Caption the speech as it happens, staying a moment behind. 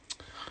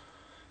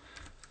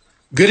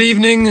Good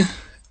evening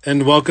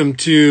and welcome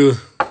to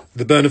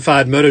the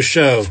Bonafide Motor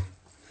Show.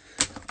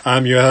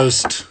 I'm your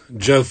host,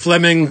 Joe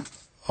Fleming,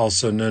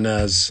 also known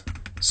as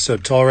So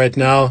Tall Right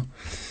Now.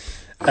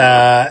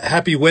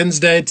 Happy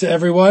Wednesday to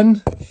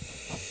everyone.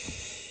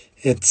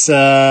 It's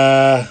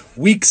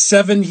week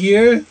 7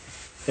 here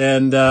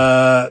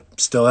and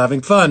still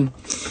having fun.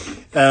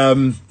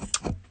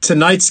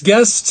 Tonight's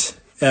guest,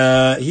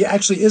 he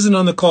actually isn't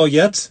on the call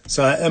yet,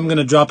 so I am going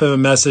to drop him a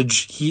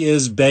message. He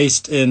is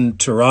based in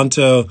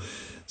Toronto,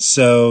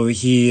 so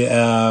he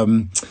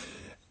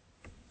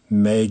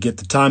may get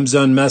the time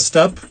zone messed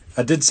up.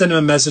 I did send him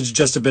a message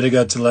just a bit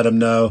ago to let him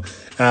know.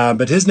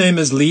 But his name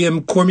is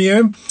Liam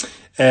Cormier,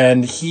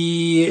 and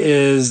he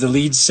is the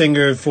lead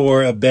singer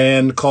for a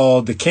band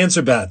called the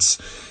Cancer Bats,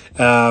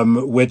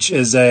 which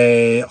is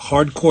a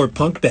hardcore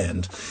punk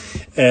band.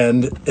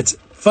 And it's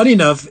funny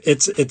enough,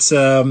 it's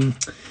a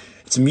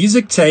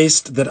music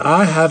taste that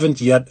I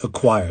haven't yet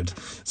acquired.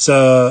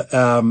 So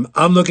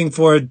I'm looking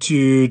forward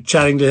to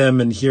chatting to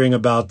him and hearing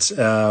about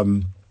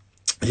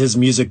his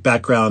music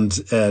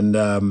background.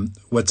 And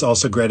what's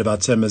also great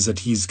about him is that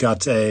he's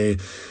got a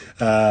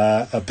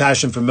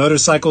passion for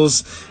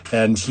motorcycles,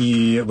 and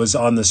he was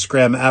on the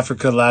Scram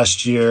Africa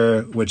last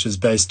year, which is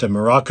based in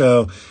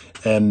Morocco,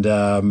 and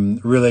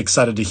really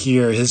excited to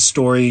hear his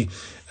story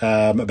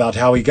about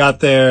how he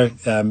got there.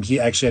 He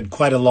actually had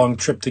quite a long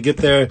trip to get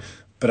there,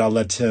 but I'll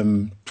let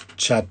him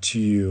chat to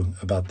you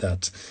about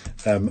that.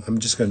 I'm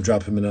just going to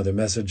drop him another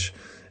message.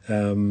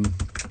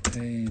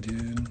 Hey,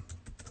 dude.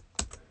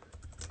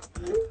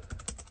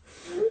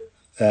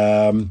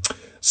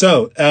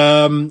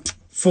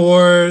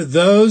 For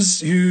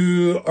those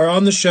who are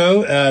on the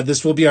show,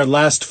 this will be our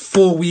last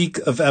full week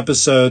of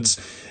episodes.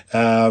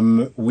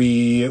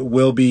 We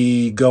will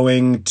be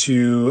going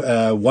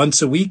to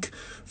once a week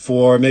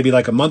for maybe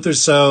like a month or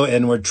so,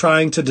 and we're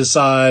trying to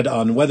decide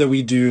on whether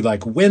we do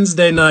like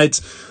Wednesday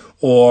nights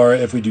or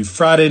if we do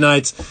Friday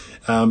nights.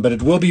 But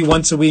it will be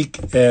once a week,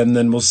 and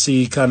then we'll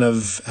see kind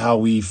of how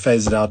we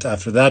phase it out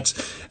after that.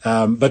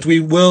 But we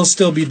will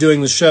still be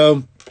doing the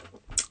show.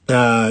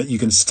 You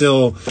can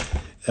still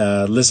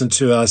listen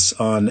to us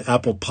on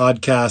Apple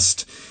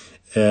Podcast,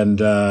 and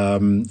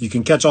you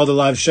can catch all the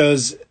live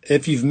shows.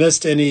 If you've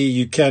missed any,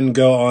 you can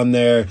go on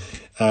there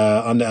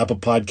on the Apple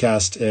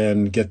Podcast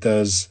and get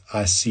those.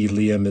 I see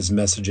Liam is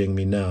messaging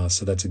me now,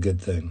 so that's a good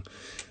thing.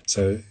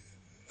 So,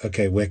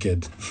 okay,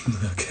 wicked.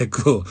 Okay,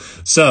 cool.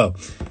 So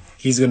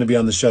he's going to be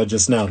on the show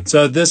just now.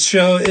 So this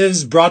show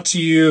is brought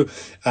to you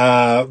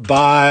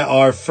by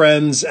our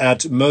friends at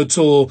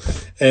Motul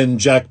and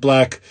Jack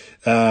Black.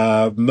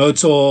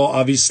 Motul,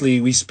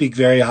 obviously, we speak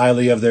very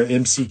highly of their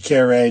MC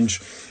Care range,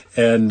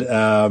 and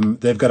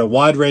they've got a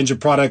wide range of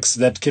products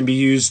that can be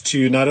used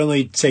to not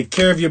only take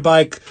care of your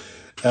bike,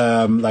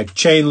 like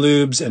chain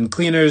lubes and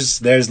cleaners.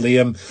 There's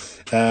Liam.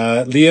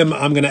 Liam,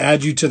 I'm going to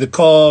add you to the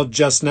call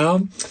just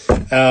now.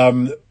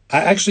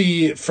 I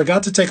actually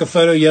forgot to take a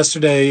photo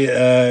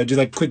yesterday, do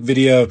like a quick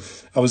video.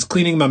 I was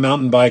cleaning my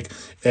mountain bike,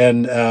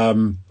 and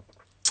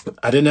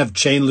I didn't have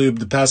chain lube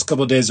the past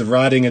couple of days of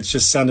riding. It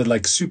just sounded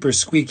like super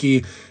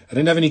squeaky. I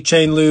didn't have any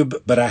chain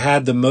lube, but I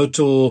had the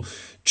Motul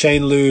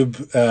chain lube.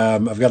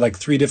 I've got like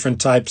 3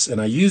 different types, and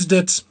I used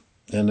it,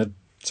 and it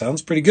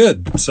sounds pretty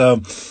good.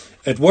 So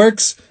it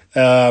works.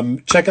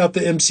 Check out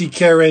the MC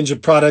Care range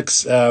of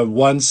products.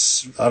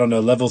 Once, I don't know,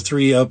 level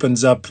 3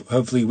 opens up,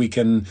 hopefully we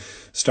can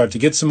start to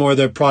get some more of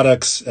their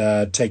products,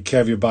 take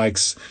care of your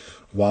bikes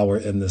while we're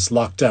in this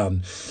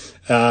lockdown.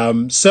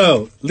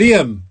 So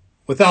Liam,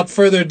 without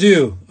further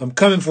ado, I'm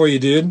coming for you,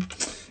 dude.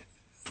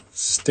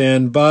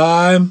 Stand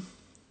by.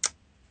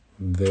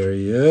 There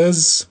he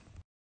is.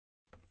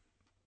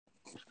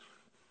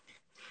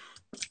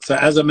 So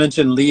as I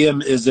mentioned,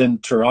 Liam is in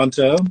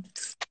Toronto.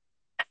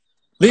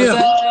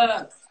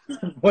 Liam,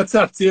 what's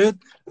up, dude?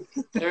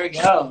 There we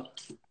go.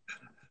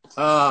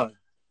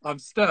 I'm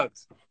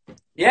stoked.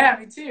 Yeah,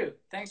 me too.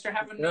 Thanks for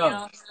having me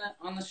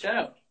on the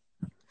show.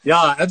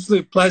 Yeah,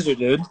 absolute pleasure,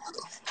 dude.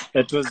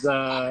 It was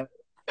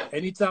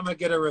anytime I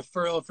get a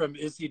referral from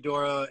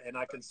Isidoro and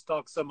I can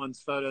stalk someone's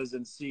photos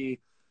and see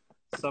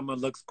someone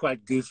looks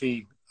quite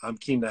goofy, I'm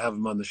keen to have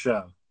him on the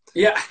show.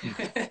 Yeah.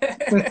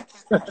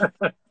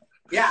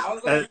 Yeah, I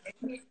was like,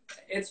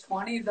 it's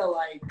funny the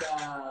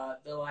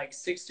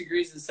 6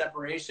 degrees of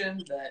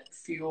separation that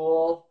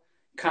fuel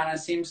kind of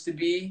seems to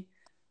be,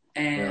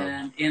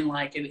 and in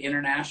like an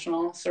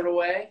international sort of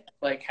way,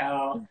 like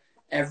how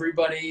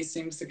everybody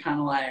seems to kind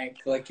of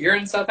like you're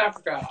in South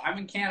Africa, I'm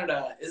in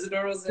Canada,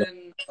 Isidoro's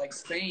in like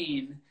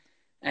Spain,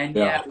 and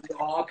we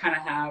all kind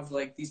of have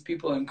like these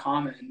people in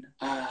common.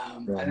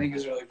 I think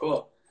is really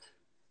cool.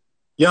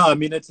 Yeah, I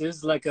mean, it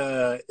is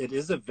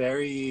a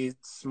very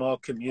small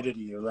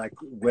community. Like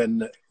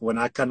when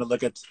I kind of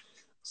look at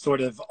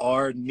sort of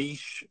our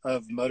niche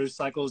of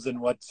motorcycles and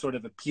what sort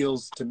of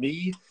appeals to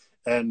me,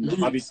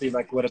 and obviously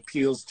like what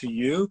appeals to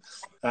you,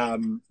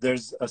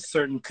 there's a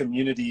certain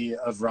community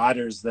of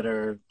riders that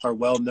are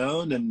well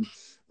known, and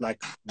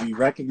like we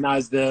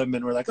recognize them,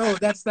 and we're like, oh,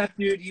 that's that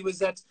dude. He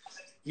was at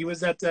he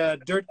was at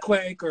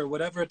Dirtquake or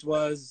whatever it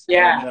was, and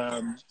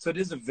Yeah. so it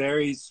is a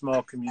very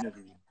small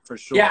community for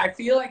Yeah, sure. I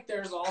feel like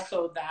there's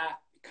also that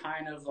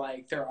kind of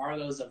like there are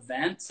those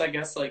events, I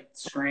guess like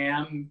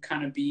Scram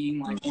kind of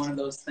being like one of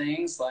those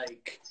things,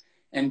 like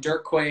and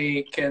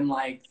Dirtquake and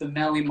like the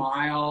Melly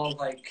Mile,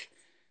 like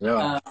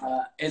Yeah,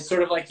 it's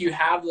sort of like you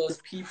have those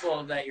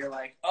people that you're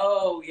like,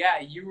 oh yeah,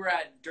 you were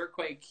at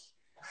Dirtquake,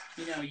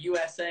 you know,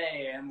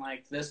 USA, and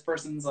like this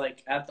person's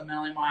like at the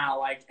Melly Mile,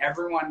 like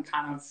everyone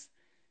kind of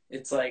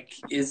it's like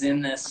is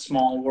in this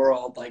small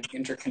world like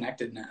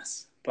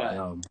interconnectedness. But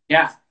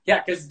yeah,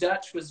 yeah, because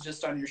Dutch was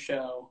just on your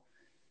show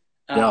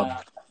yeah,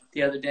 uh,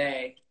 the other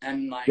day,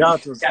 and yeah.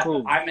 like It was yeah,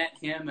 cool. I met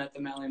him at the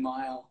Melly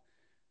Mile.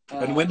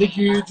 And when did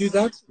you do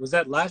that? Was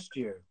that last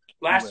year? You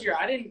Last went. year,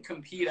 I didn't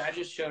compete. I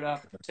just showed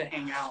up to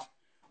hang out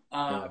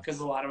Yeah. because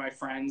a lot of my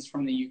friends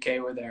from the UK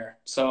were there.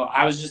 So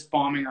I was just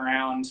bombing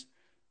around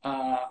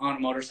on a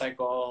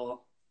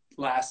motorcycle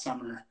last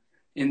summer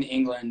in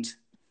England.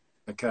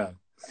 Okay.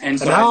 And And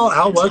so I,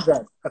 how was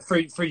that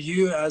for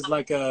you as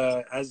like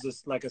a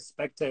like a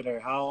spectator?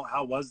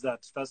 How was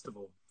that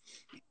festival?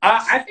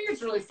 I think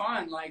it's really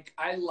fun. Like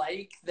I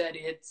like that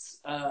it's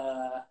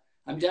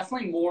I'm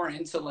definitely more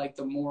into like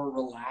the more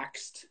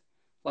relaxed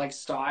like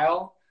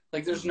style.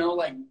 Like there's no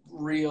like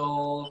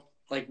real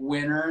like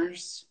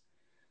winners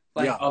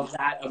like Yeah. of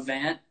that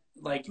event.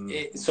 Like Mm.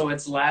 it, so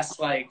it's less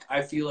like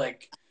I feel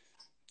like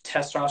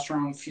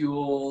testosterone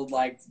fueled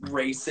like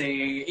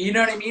racing. You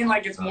know what I mean?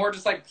 Like it's more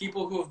just like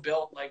people who have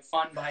built like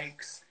fun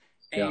bikes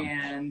Yeah.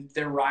 and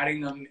they're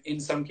riding them in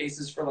some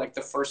cases for like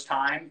the first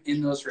time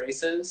in those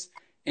races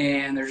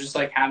and they're just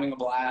like having a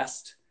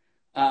blast.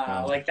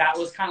 Like that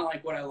was kind of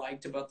like what I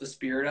liked about the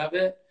spirit of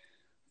it.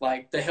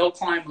 Like the hill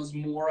climb was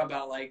more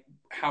about like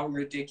how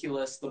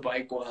ridiculous the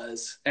bike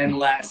was and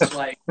less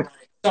like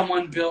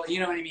someone built, you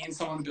know what I mean?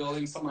 Someone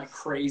building some like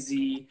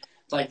crazy,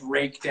 like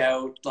raked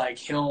out like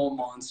hill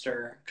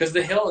monster. Because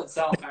the hill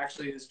itself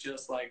actually is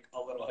just like a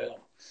little hill.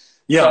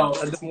 Yeah.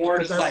 So it's more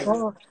just like,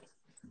 I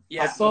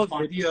yeah, saw the a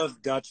fun. video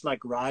of Dutch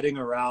like riding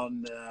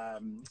around.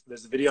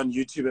 There's a video on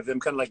YouTube of him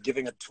kind of like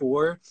giving a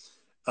tour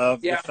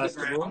of the Yeah, the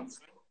festival, grounds.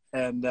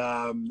 and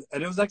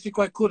it was actually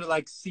quite cool to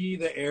like see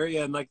the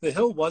area. And like the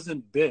hill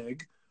wasn't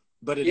big,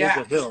 but it is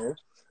Yeah, a hill,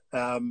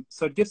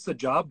 so it gets the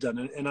job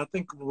done. And I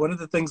think one of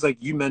the things like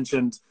you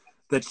mentioned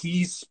that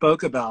he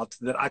spoke about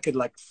that I could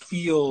like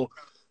feel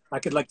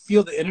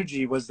the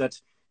energy was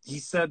that he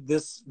said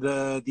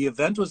the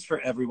event was for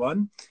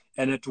everyone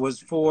and it was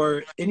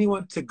for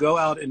anyone to go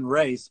out and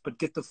race but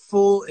get the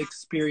full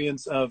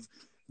experience of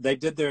they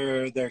did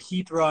their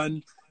heat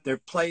run, they're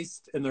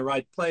placed in the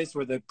right place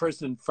where the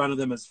person in front of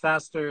them is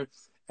faster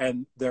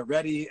and they're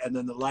ready, and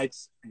then the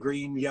lights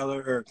green, yellow,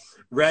 or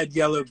red,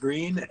 yellow,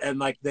 green, and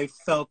like they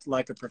felt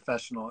like a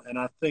professional. And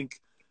I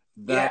think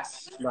yeah.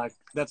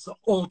 that's the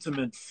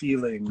ultimate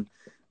feeling,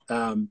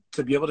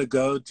 to be able to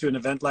go to an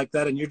event like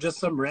that and you're just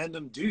some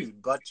random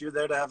dude but you're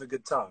there to have a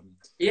good time.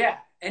 Yeah,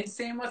 and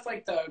same with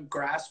like the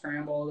grass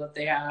scramble that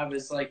they have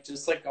is like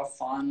just like a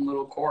fun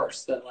little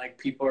course that like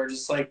people are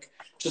just like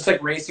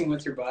racing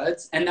with your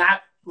buds, and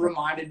that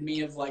reminded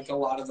me of like a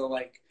lot of the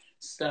like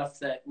stuff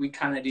that we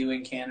kind of do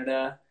in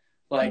Canada.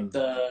 Like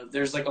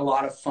there's like a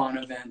lot of fun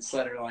events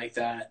that are like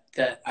that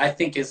that I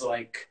think is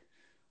like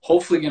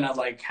hopefully gonna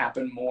like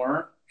happen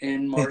more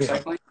in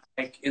motorcycling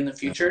like in the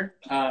future.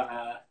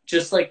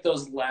 Just like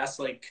those last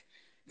like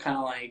kind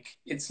of like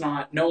it's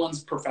not no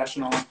one's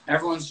professional,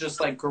 everyone's just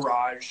like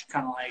garage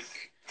kind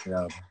of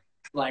Yeah.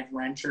 like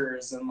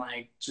wrenchers and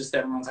like just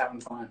everyone's having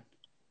fun.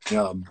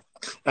 Yeah.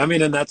 I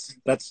mean, and that's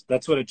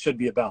what it should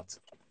be about.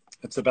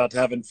 It's about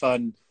having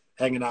fun,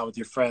 hanging out with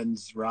your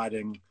friends,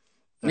 riding.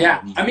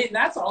 Yeah, I mean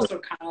that's also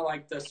kind of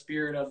like the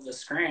spirit of the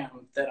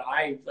Scram that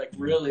I like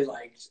really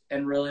liked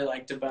and really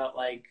liked about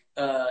like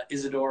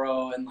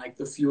Isidoro and like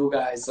the Fuel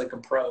guys like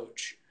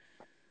approach.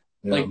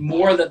 Yeah. Like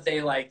more that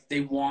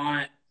they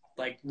want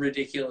like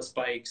ridiculous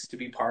bikes to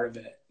be part of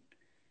it.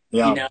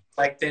 Yeah. You know,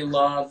 like they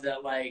love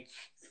that like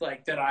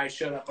that I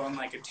showed up on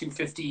like a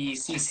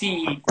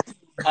 250cc,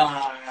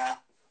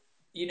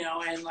 you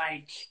know, and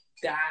like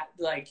that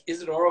like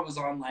Isadora was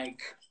on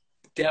like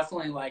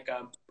definitely like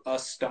a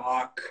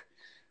stock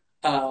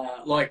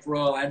like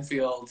Royal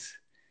Enfield,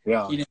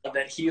 Yeah. you know,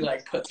 that he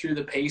like put through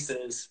the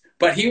paces.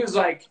 But he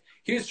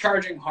was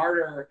charging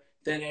harder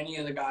than any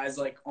of the guys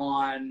like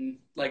on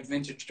like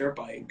vintage dirt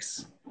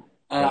bikes.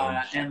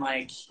 And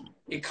like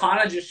it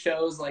kind of just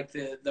shows like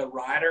the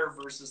rider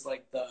versus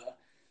like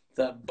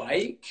the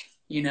bike,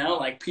 you know,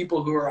 like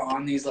people who are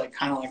on these like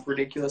kind of like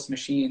ridiculous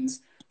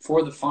machines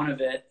for the fun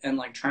of it and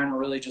like trying to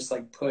really just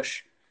like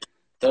push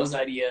those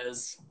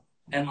ideas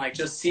and like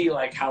just see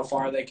like how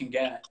far they can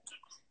get.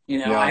 You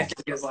know, I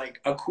think is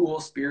like a cool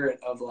spirit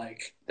of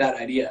like that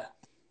idea.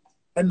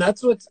 And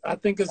that's what I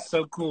think is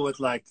so cool with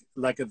like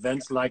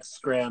events like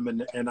Scram,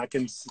 and I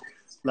can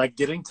like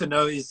getting to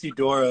know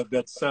Isidora a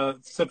bit. So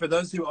for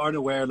those who aren't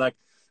aware, like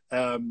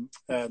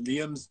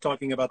Liam's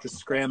talking about the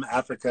Scram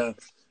Africa,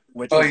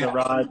 which is a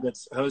ride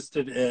that's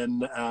hosted in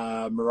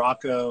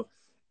Morocco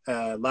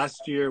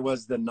last year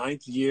was the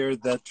 9th year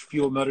that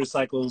Fuel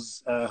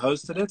Motorcycles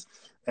hosted it,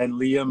 and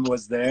Liam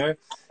was there.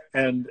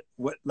 And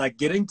like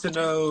getting to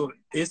know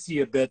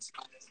Issy a bit,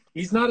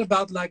 he's not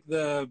about like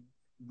the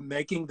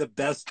making the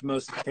best,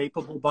 most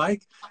capable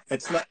bike.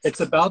 It's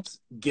about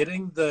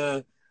getting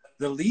the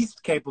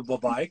least capable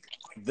bike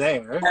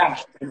there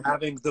and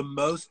having the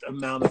most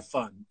amount of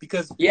fun.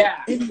 Because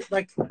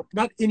like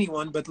not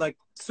anyone, but like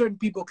certain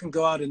people can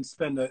go out and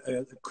spend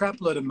a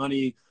crap load of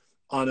money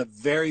on a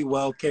very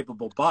well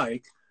capable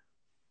bike,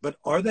 but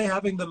are they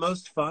having the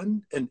most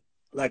fun? And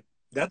like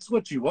that's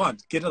what you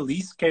want. Get a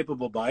least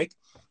capable bike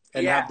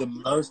and have the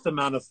most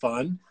amount of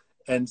fun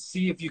and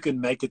see if you can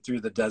make it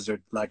through the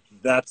desert. Like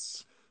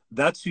that's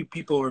who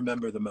people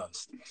remember the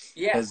most.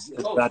 Is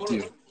that totally.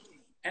 dude.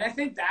 And I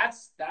think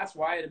that's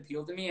why it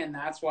appealed to me, and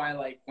that's why,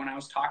 like, when I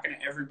was talking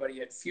to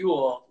everybody at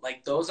Fuel,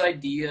 like, those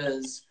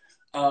ideas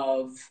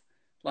of,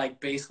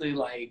 like, basically,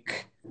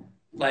 like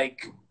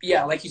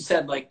you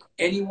said, like,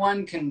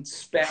 anyone can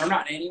spend, or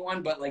not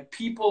anyone, but, like,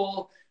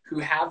 people who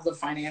have the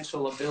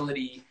financial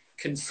ability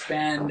can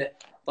spend,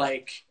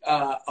 like,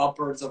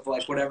 upwards of,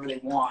 like, whatever they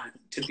want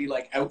to be,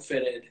 like,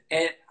 outfitted.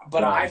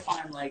 But I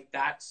find, like,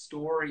 that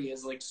story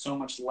is, like, so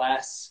much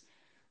less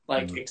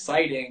like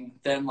exciting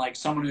than like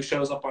someone who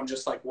shows up on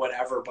just like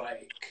whatever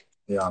bike.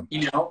 Yeah.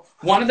 You know,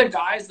 one of the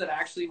guys that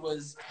actually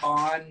was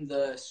on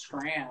the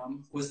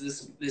Scram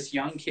was this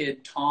young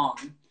kid,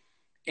 Tom,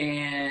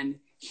 and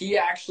he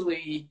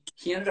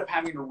ended up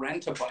having to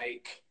rent a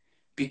bike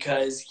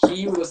because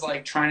he was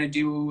like trying to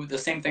do the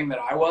same thing that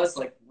I was,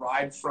 like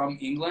ride from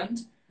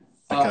England,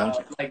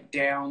 like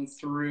down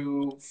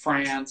through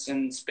France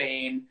and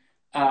Spain,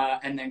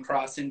 and then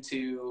cross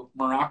into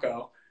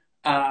Morocco.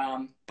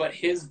 But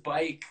his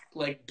bike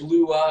like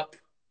blew up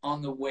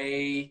on the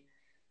way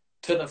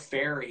to the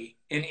ferry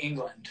in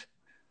England.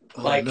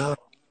 No.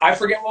 I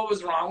forget what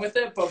was wrong with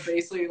it, but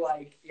basically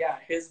like, yeah,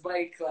 his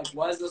bike like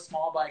was a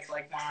small bike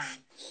like mine,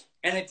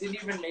 and it didn't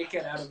even make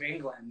it out of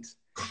England.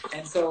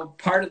 And so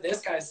part of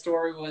this guy's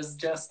story was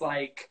just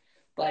like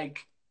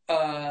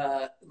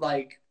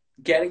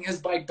getting his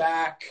bike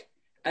back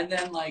and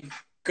then like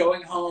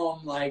going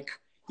home, like,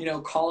 you know,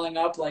 calling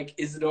up like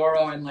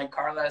Isidoro and like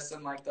Carlos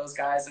and like those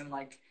guys and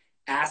like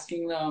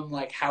asking them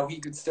like how he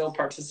could still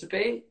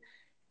participate.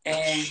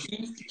 And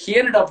he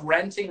ended up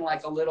renting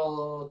like a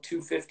little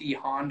 250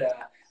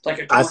 Honda, like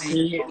a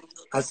 20.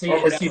 I see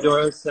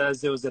Isidoro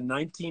says it was a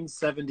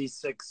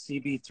 1976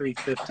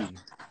 CB350.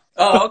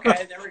 Oh,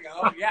 okay, there we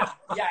go. Yeah,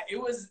 it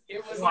was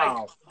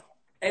wow. Like,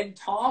 and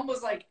Tom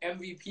was like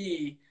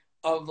MVP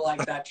of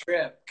like that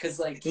trip because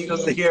like he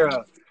was the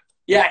hero.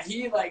 Yeah,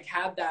 he like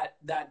had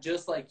that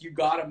just like you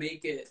gotta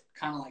make it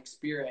kind of like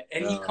spirit,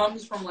 and he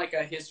comes from like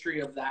a history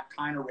of that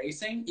kind of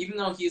racing. Even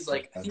though he's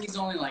like, I think he's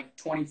only like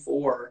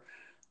 24.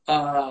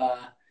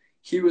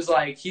 He was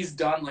like, he's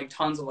done like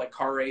tons of like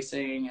car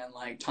racing and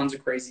like tons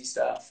of crazy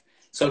stuff.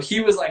 So he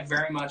was like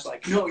very much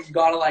like, no, you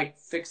gotta like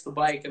fix the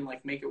bike and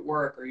like make it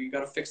work, or you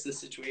gotta fix the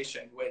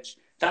situation. Which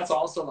that's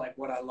also like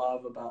what I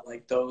love about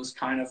like those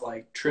kind of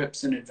like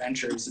trips and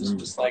adventures is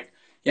just like,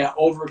 yeah,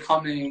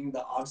 overcoming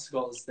the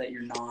obstacles that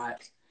you're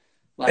not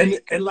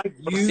like. And like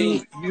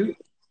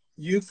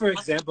you for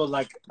example,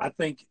 like I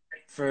think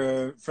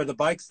for the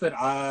bikes that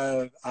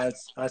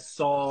I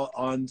saw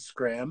on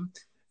Scram,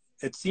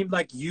 it seemed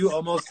like you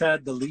almost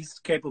had the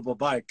least capable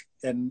bike.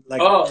 And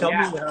like, tell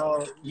me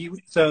how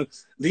so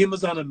Liam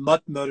was on a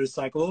Mutt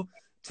motorcycle.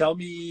 Tell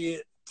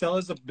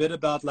us a bit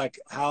about like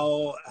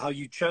how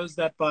you chose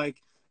that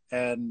bike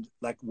and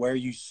like where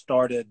you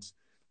started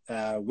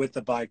with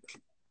the bike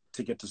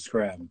to get to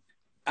Scram.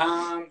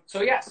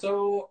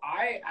 So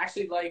I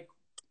actually like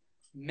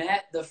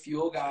met the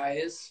Fuel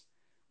guys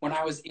when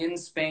I was in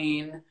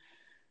Spain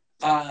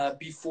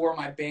before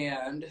my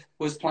band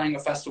was playing a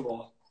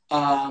festival.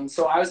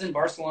 So I was in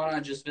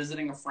Barcelona just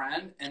visiting a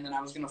friend, and then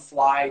I was going to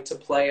fly to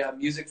play a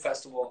music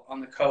festival on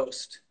the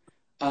coast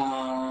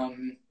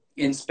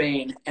in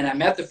Spain. And I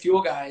met the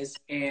Fuel guys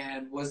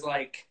and was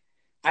like,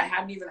 I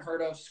hadn't even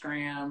heard of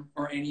Scram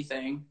or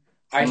anything.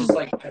 I just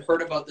like, I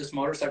heard about this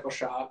motorcycle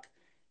shop.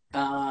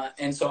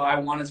 And so I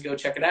wanted to go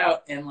check it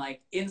out, and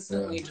like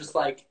instantly just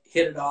like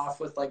hit it off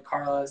with like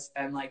Carlos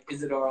and like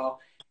Isidoro.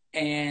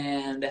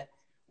 And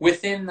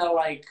within the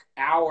like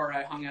hour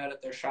I hung out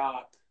at their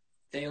shop,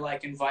 they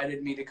like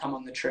invited me to come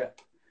on the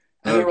trip.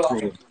 And they were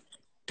like,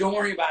 don't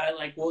worry about it.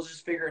 Like, we'll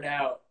just figure it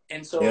out.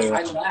 And so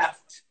I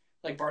left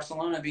like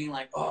Barcelona being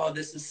like, oh,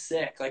 this is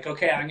sick. Like,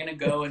 okay, I'm going to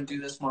go and do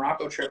this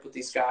Morocco trip with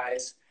these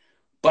guys.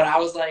 But I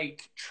was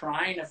like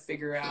trying to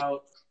figure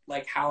out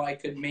like how I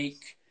could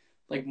make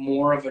like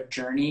more of a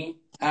journey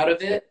out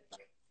of it.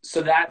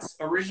 So that's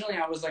originally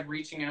I was like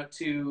reaching out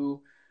to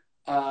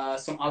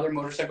some other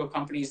motorcycle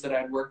companies that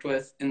I'd worked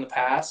with in the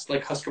past,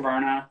 like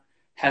Husqvarna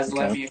has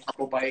lent me a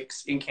couple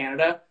bikes in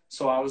Canada.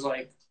 So I was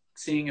like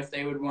seeing if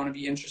they would want to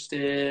be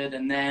interested.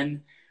 And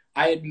then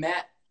I had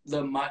met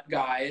the Mutt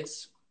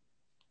guys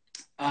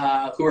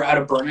who are out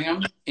of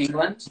Birmingham,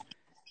 England.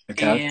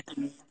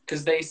 And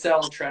because they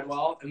sell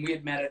Treadwell, and we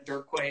had met at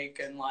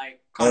Dirtquake and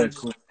like kind of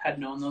just had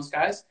known those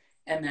guys.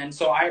 And then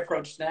so I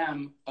approached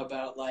them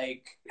about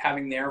like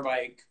having their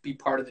bike be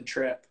part of the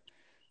trip.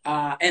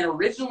 And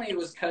originally it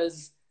was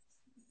because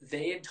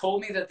they had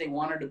told me that they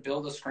wanted to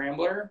build a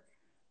scrambler,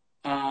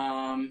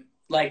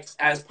 like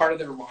as part of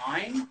their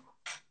line.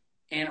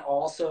 And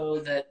also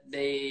that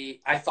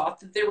I thought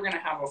that they were going to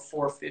have a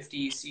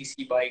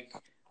 450cc bike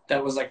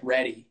that was like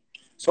ready.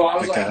 So I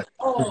was like,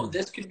 oh,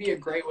 this could be a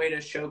great way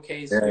to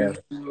showcase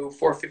new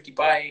 450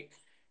 bike.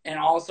 And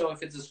also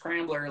if it's a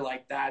scrambler,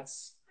 like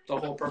that's the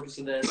whole purpose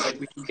of this. Like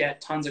we can get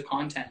tons of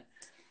content.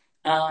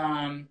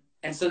 And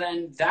so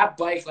then that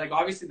bike, like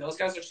obviously those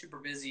guys are super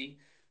busy.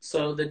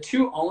 So the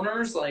two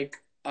owners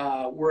like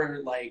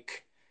were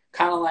like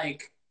kind of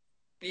like,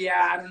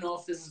 yeah, I don't know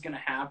if this is going to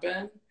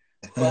happen.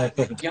 But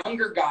the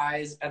younger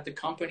guys at the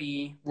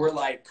company were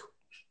like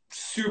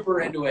super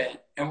into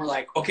it and we're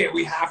like, okay,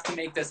 we have to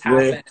make this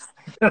happen.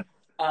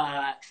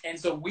 And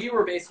so we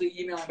were basically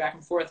emailing back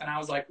and forth and I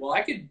was like, well,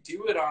 I could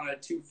do it on a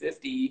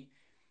 250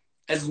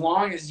 as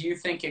long as you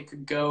think it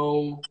could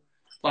go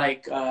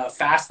like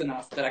fast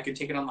enough that I could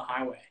take it on the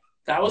highway.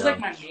 That was like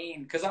my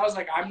main, because I was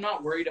like, I'm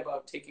not worried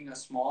about taking a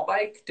small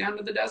bike down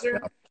to the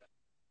desert.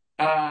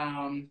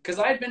 Because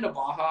I had been to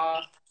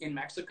Baja in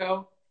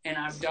Mexico and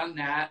I've done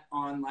that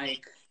on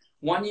like,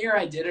 one year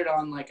I did it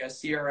on like a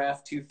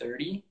CRF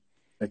 230.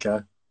 Okay.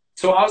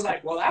 So I was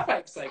like, well, that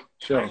bike's like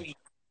tiny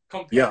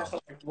compared to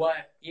like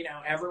what, you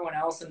know, everyone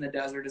else in the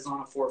desert is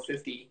on a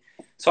 450.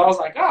 So I was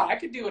like, oh, I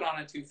could do it on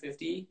a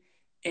 250.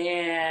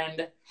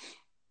 And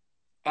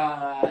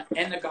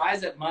the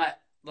guys at Mutt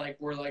like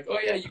were like, oh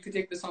yeah, you could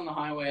take this on the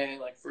highway,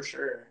 like for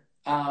sure.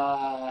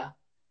 And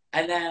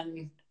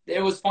then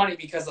it was funny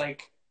because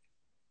like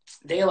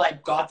they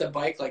like got the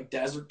bike like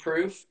desert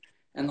proof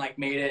and like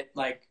made it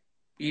like,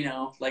 you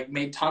know, like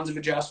made tons of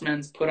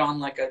adjustments, put on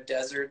like a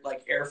desert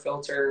like air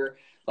filter,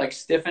 like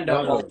stiffened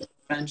up all the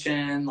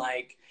suspension,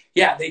 like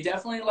yeah, they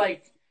definitely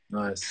like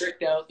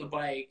tricked out the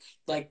bike.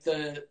 Like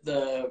the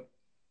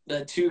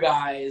two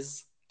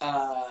guys,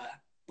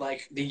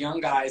 like the young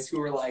guys who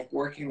were like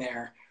working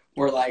there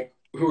were like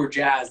who were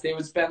jazzed. They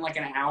would spend like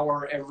an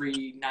hour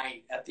every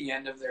night at the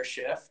end of their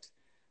shift,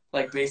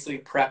 like basically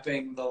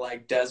prepping the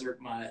like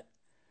desert Mutt.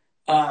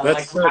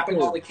 Like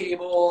wrapping all the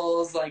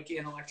cables like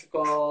in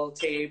electrical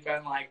tape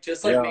and like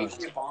just like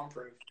making it bomb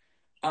proof.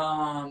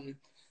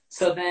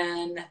 So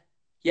then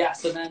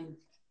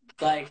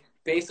like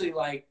basically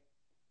like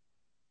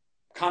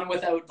kind of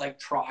without like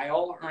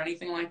trial or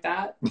anything like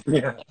that.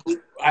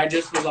 I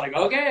just was like,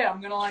 okay, I'm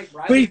gonna like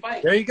ride this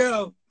bike. There you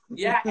go.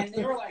 Yeah, and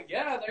they were like,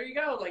 yeah, there you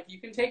go. Like you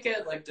can take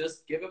it, like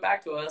just give it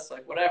back to us,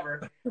 like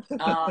whatever.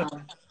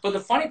 But the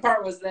funny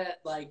part was that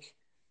like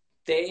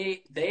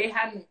they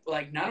hadn't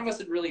like none of us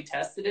had really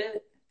tested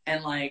it,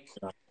 and like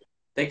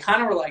they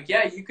kind of were like,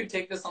 yeah, you could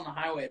take this on the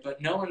highway,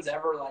 but no one's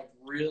ever like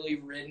really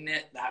ridden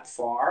it that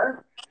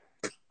far.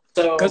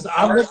 So because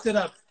I looked it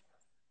up,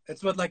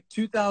 it's what like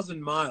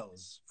 2,000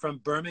 miles from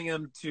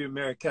Birmingham to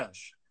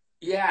Marrakesh.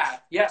 Yeah.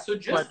 So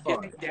just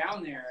getting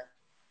down there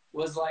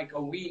was like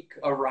a week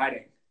of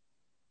riding.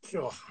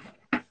 Sure.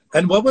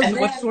 And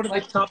what's sort of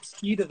like, the top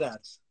speed of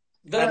that?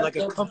 At like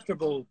a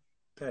comfortable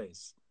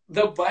pace.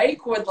 The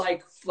bike would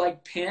like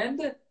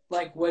pinned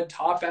like would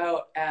top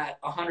out at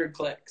 100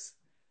 clicks.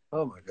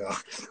 Oh my god!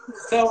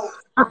 So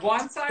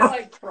once I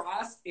like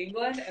crossed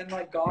England and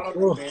like got on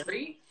the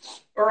ferry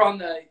or on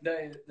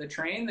the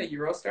train, the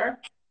Eurostar,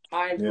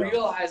 I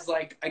realized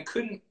like I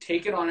couldn't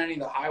take it on any of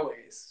the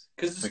highways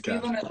because the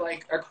speed limit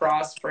like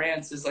across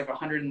France is like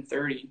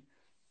 130,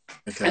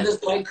 and this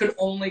bike could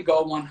only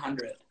go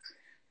 100,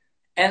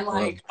 and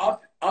like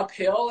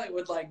uphill it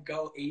would like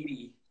go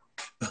 80,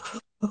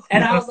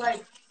 and I was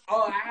like,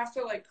 oh, I have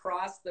to like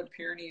cross the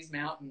Pyrenees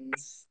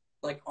mountains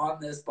like on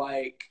this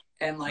bike,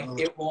 and like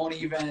it won't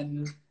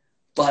even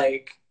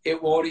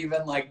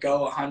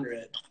go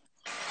 100.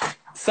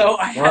 So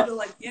I had to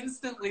like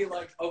instantly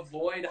like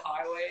avoid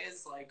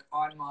highways like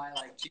on my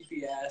like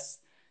GPS,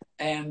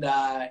 and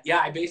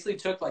I basically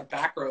took like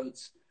back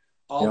roads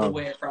all the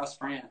way across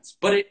France.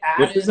 But it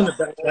added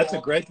that's a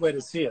great way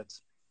to see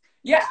it.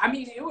 Yeah, I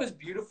mean it was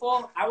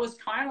beautiful. I was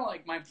kind of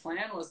like my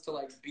plan was to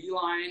like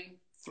beeline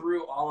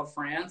through all of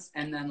France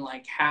and then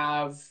like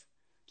have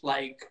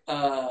like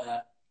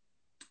a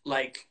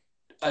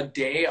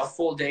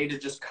full day to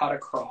just cut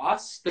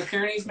across the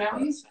Pyrenees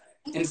mountains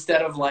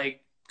instead of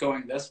like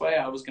going this way.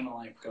 I was gonna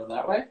like go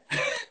that way.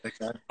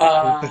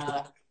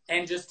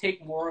 And just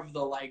take more of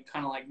the like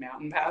kind of like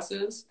mountain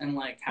passes and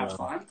like have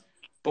fun.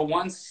 But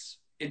once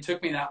it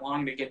took me that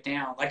long to get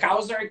down, like I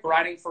was like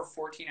riding for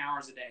 14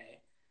 hours a day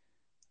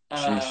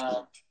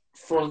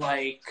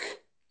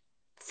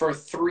for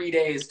 3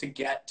 days to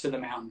get to the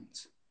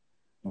mountains.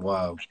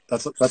 Wow,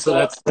 that's a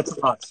lot.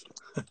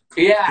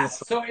 Yeah,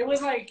 so it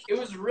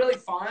was really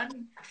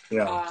fun.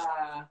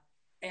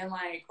 And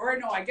like, or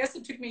no, I guess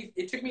it took me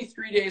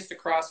 3 days to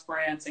cross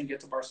France and get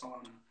to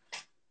Barcelona.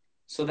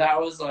 So that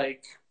was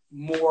like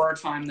more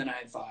time than I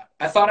had thought.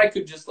 I thought I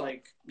could just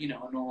like, you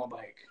know, a normal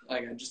bike.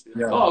 Like I'd just be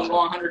like, I'll go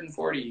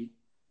 140.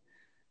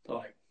 But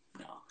like,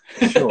 no.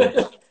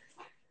 Sure.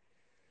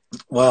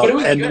 But it Well,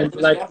 was and good. then It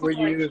was like,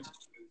 definitely like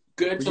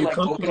good were to you like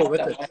open comfortable up with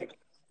that it? bike.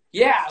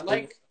 Yeah, Yeah.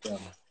 like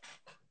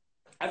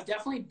I've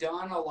definitely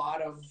done a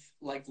lot of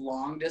like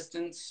long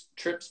distance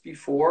trips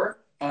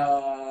before,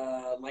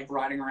 like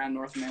riding around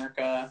North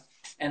America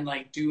and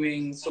like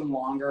doing some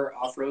longer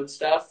off road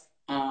stuff,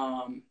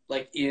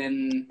 like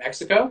in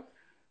Mexico.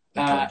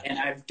 Okay. And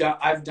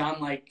I've done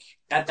like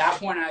at that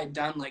point I had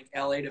done like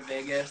LA to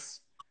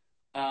Vegas,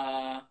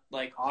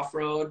 like off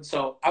road.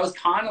 So I was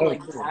kind of Oh, like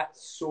cool. that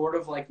sort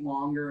of like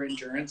longer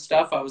endurance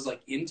stuff I was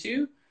like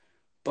into.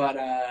 But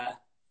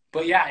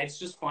yeah, it's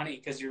just funny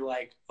because you're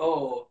like,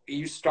 oh,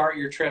 you start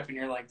your trip and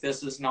you're like,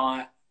 this is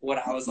not what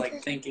I was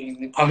like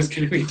thinking I was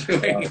going to be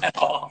doing at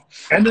all.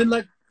 And then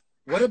like,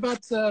 what about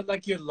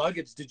like your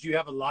luggage? Did you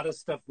have a lot of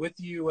stuff with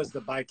you? Was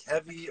the bike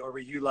heavy, or were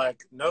you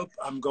like, nope,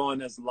 I'm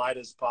going as light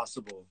as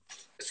possible?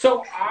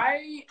 So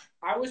I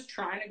was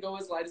trying to go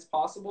as light as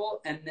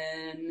possible, and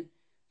then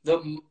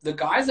the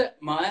guys at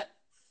Mutt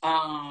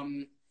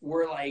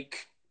were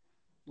like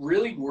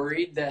really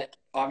worried that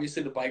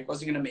obviously the bike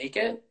wasn't going to make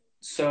it.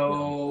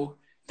 So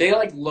they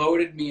like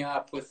loaded me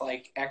up with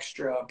like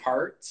extra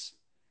parts.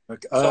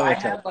 Okay. So Oh, I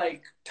okay. had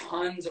like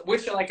tons,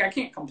 which like I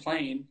can't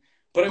complain,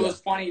 but it Yeah. was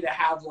funny to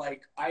have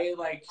like I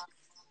like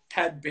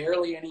had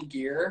barely any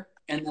gear,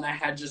 and then I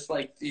had just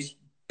like these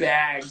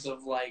bags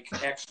of like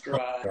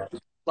extra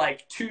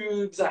like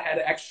tubes. I had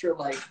extra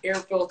like air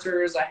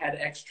filters. I had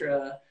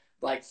extra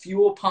like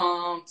fuel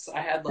pumps.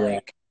 I had Yeah.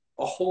 like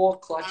a whole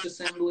clutch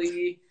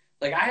assembly.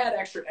 Like I had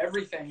extra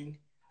everything,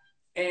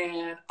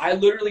 and I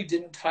literally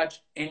didn't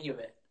touch any of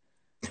it.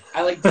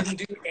 I like didn't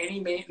do any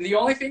main. The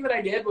only thing that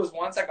I did was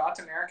once I got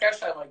to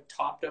Marrakesh, I like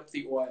topped up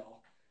the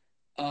oil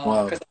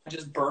Wow. because I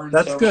just burned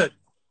That's so much. good.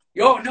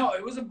 Oh no,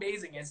 it was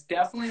amazing. It's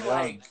definitely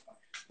Yeah.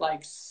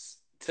 like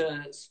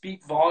to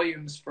speak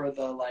volumes for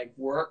the like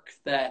work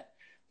that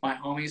my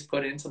homies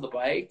put into the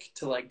bike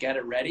to like get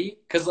it ready.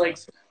 Because like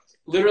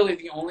literally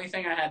the only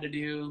thing I had to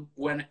do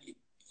when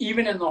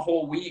even in the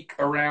whole week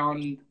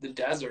around the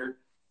desert,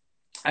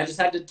 I just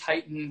had to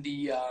tighten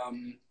the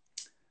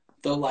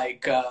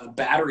like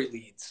battery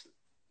leads.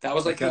 That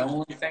was like the Okay.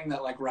 only thing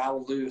that like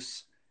rattled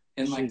loose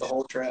in like the Sheesh.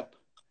 whole trip.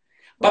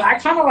 But I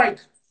kind of like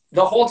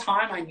the whole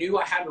time I knew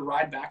I had to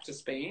ride back to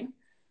Spain.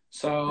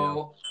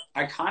 So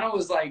I kind of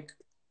was like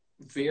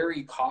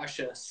very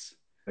cautious,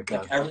 Okay.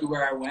 like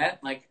everywhere I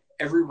went, like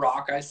every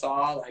rock I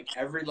saw, like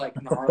every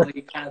like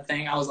gnarly kind of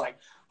thing. I was like,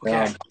 okay,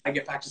 I gotta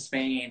get back to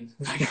Spain.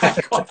 I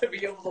got to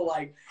be able to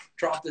like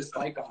drop this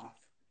bike off.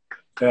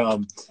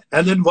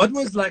 And then what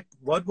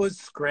was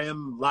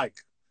Scram like?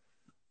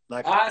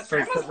 Like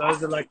Scram for was those that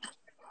awesome. like,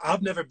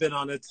 I've never been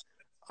on it.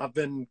 I've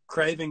been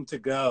craving to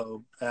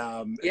go. It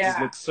just Yeah.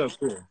 looks so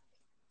cool.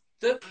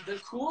 The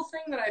cool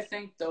thing that I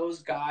think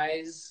those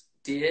guys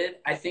did,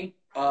 I think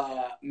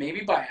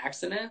maybe by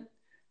accident,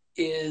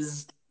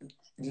 is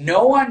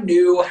no one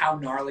knew how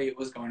gnarly it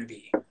was going to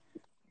be.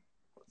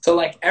 So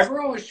like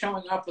everyone was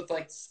showing up with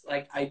like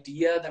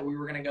idea that we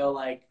were gonna go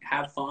like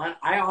have fun.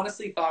 I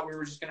honestly thought we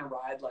were just gonna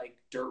ride like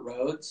dirt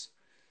roads,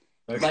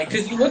 Okay. like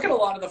because you look at a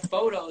lot of the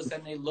photos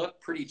and they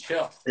look pretty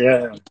chill.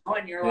 Yeah. You know,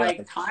 and you're Yeah.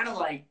 like kind of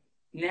like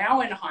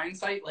now in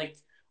hindsight, like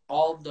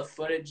all of the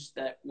footage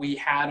that we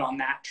had on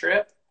that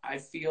trip, I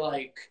feel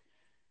like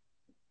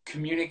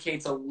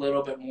communicates a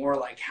little bit more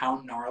like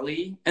how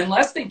gnarly,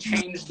 unless they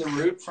changed the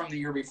route from the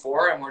year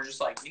before and we're just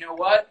like, you know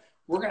what,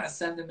 we're gonna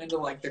send them into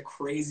like the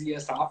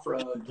craziest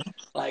off-road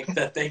like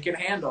that they can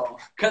handle.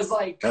 Because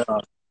like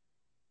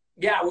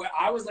yeah,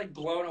 I was like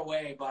blown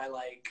away by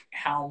like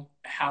how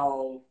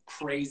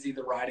crazy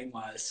the riding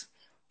was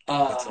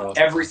Awesome.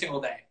 every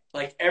single day,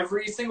 like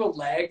every single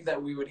leg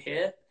that we would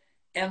hit.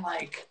 And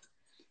like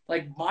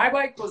my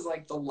bike was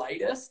like the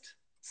lightest,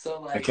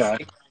 so like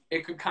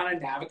it could kind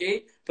of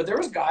navigate. But there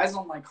was guys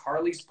on like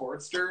Harley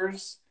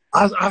Sportsters.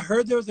 I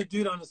heard there was a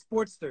dude on a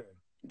Sportster.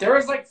 There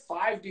was like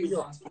 5 dudes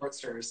on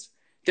Sportsters.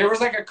 There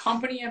was like a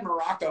company in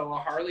Morocco, a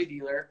Harley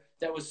dealer,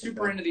 that was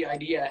super into the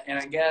idea, and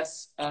I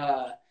guess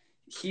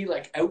he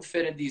like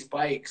outfitted these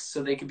bikes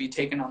so they could be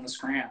taken on the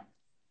Scram.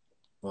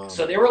 Wow.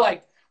 So they were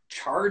like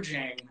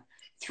charging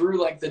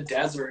through like the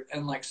desert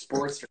and like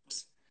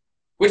Sportsters,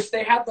 which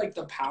they had like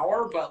the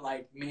power, but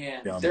like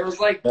man, there was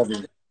like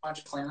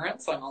much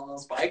clearance like on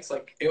those bikes.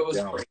 Like it was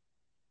great.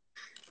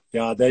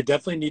 Yeah, they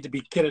definitely need to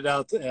be kitted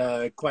out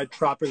quite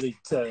properly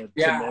to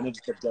manage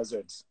the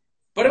deserts.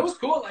 But it was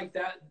cool, like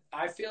that.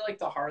 I feel like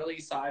the Harley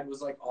side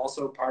was like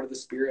also part of the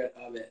spirit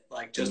of it,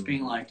 like just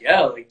being like,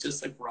 yeah, like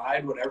just like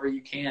ride whatever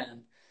you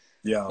can,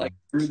 like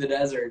through the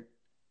desert.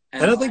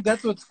 And I think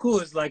that's what's cool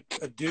is like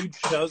a dude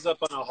shows up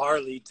on a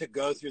Harley to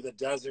go through the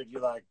desert. You're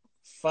like,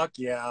 fuck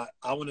yeah,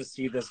 I want to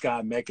see this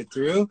guy make it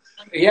through.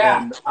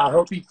 Yeah, and I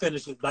hope he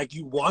finishes. Like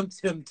you want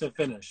him to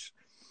finish.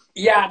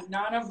 Yeah,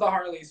 none of the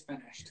Harleys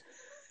finished.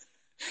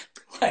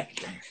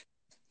 Like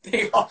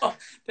they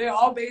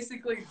all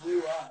basically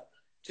blew up.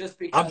 Just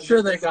because I'm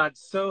sure they got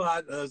so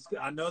hot.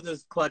 I know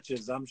there's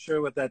clutches. I'm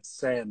sure what that's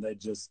saying,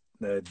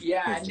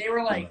 and they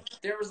were like,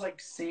 there was like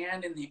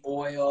sand in the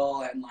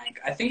oil, and like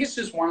I think it's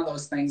just one of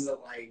those things that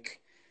like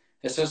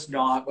It's just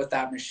not what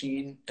that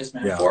machine is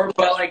meant Yeah. for.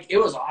 But like, it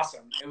was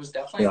awesome. It was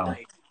definitely Yeah.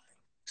 like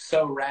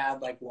so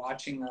rad, like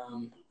watching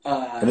them.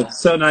 And it's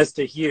so nice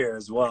to hear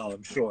as well,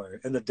 I'm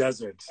sure, in the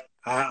desert.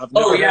 I've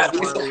never heard of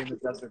Harley in the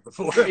desert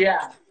before.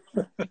 Yeah.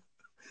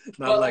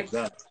 Not like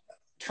that.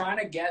 Trying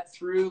to get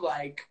through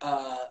like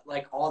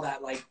all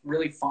that like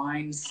really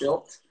fine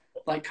silt,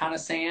 like kind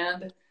of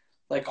sand,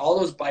 like all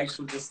those bikes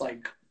would just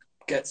like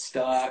get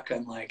stuck,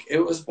 and like it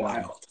was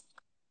wild.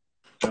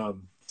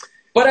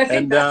 But I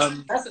think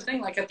that's the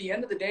thing. Like at the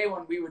end of the day,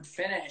 when we would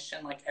finish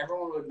and like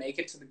everyone would make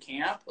it to the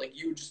camp, like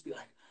you would just be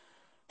like,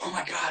 "Oh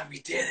my God,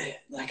 we did it!"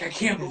 Like I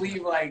can't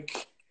believe,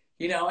 like,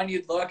 you know. And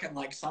you'd look, and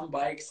like some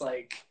bikes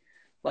like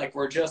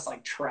were just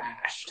like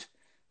trashed.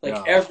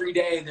 Like every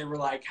day they were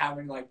like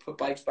having like put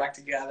bikes back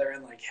together,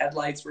 and like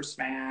headlights were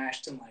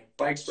smashed, and like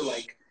bikes were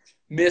like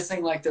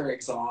missing like their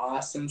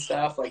exhaust and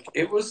stuff. Like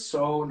it was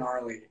so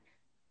gnarly.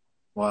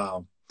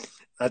 Wow.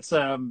 That's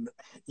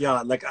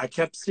yeah, like I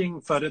kept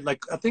seeing photos.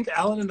 Like I think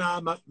Alan and I,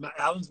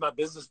 Alan's my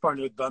business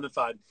partner with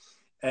Bonafide,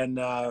 and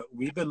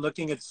we've been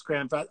looking at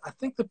Scram for I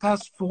think the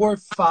past 4 or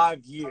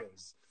 5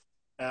 years,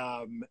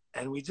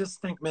 and we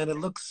just think, man, it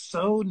looks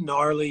so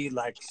gnarly,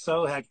 like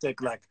so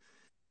hectic. Like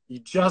you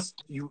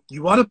just you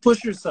want to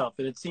push yourself,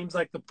 and it seems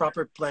like the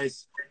proper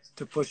place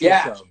to push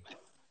yourself.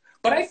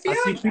 But I feel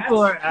I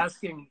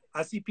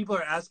see people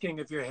are asking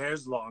if your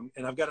hair's long,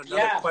 and I've got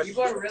another question.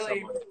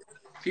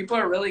 People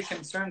are really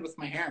concerned with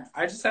my hair.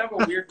 I just have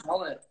a weird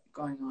mullet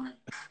going on.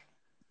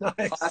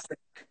 Nice.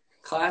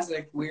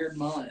 Classic weird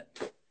mullet.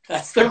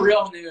 That's the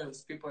real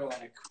news. People are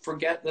like,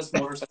 forget this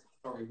motorcycle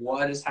story.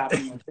 What is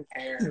happening with your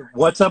hair?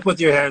 What's up with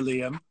your hair,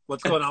 Liam?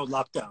 What's going on with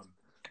lockdown?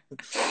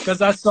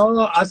 Because I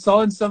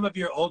saw in some of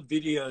your old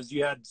videos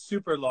you had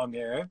super long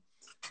hair.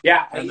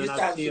 Yeah, and then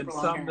I see in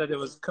some that it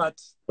was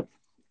cut.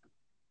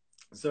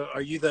 So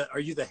are you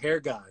the hair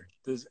guy?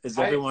 Is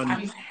everyone?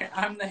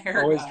 I'm the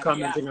hair always guy,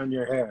 commenting on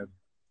your hair.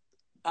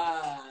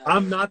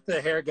 I'm not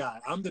the hair guy.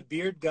 I'm the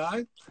beard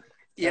guy.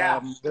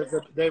 Yeah.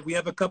 We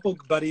have a couple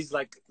buddies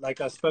like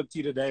I spoke to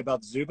you today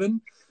about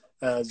Zubin.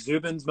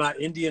 Zubin's my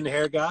Indian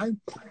hair guy.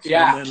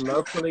 Yeah. And then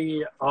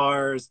locally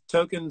our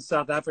token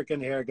South African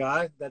hair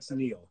guy, that's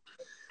Neil.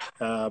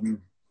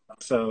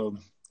 So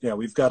yeah,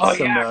 we've got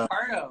some.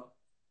 Cardo.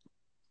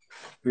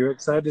 We were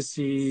excited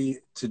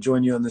to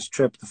join you on this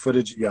trip. The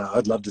footage, yeah,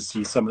 I'd love to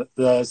see some of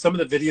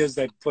the videos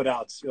they put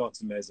out. Oh,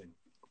 it's amazing.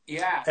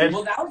 Yeah,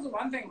 well, that was the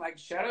one thing. Like,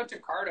 shout out to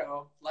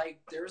Cardo.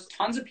 Like, there's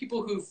tons of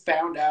people who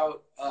found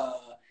out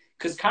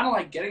because kind of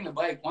like getting the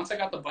bike. Once I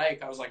got the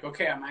bike, I was like,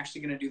 okay, I'm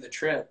actually gonna do the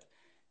trip.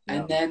 Yeah.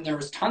 And then there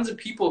was tons of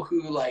people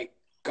who like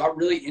got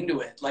really into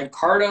it. Like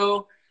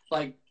Cardo,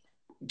 like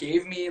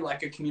gave me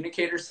like a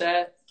communicator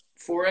set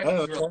for it.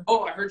 Oh, okay. Like,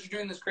 oh, I heard you're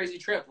doing this crazy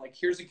trip. Like,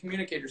 here's a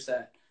communicator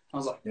set. I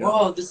was like,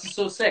 whoa, this is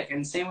so sick.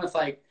 And same with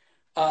like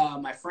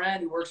my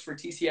friend who works for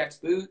TCX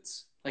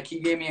Boots. Like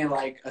he gave me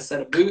like a set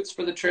of boots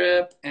for the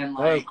trip, and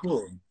like, oh,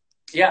 cool.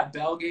 Yeah,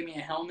 Bell gave me a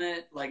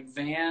helmet. Like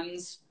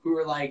Vans, who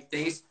are like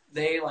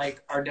they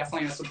like are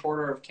definitely a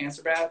supporter of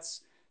Cancer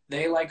Bats.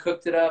 They like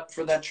hooked it up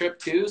for that trip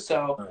too.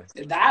 So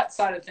that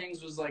side of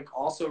things was like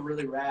also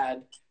really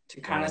rad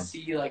to kind of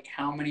see like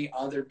how many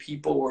other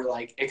people were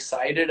like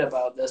excited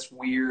about this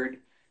weird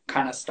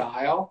kind of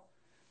style,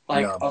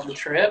 like of the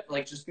trip.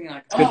 Like just being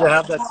like, it's good to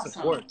have that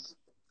support.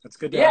 It's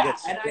good to have that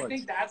support. And I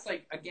think that's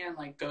like again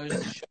like goes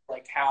to show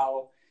like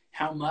how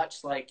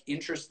much like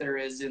interest there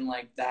is in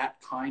like that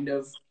kind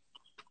of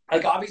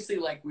like obviously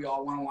like we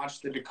all want to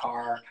watch the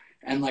Dakar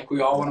and like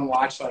we all want to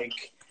watch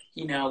like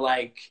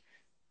like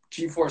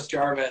G-Force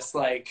Jarvis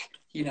like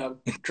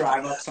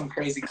drive up some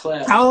crazy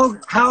cliff.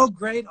 How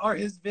great are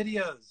his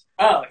videos?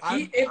 Oh,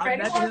 if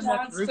anyone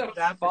wants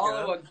to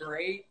follow a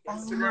great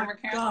Instagram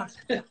account.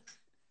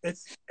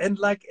 And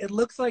like it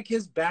looks like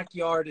his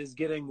backyard is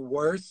getting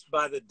worse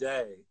by the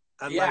day.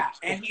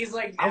 And he's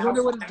like now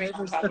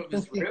on top of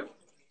his roof.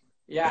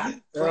 Yeah.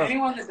 For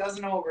anyone that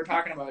doesn't know what we're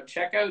talking about,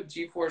 check out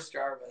G-Force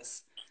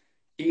Jarvis.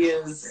 He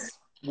is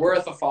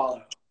worth a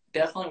follow.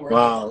 Definitely worth a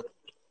follow.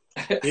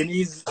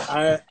 And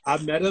I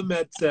met him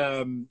at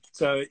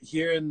so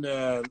here in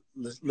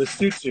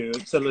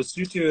Lesotho. So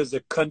Lesotho is a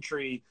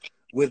country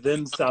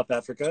within South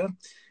Africa,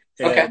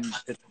 and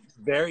it's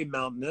very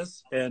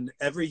mountainous. And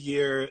every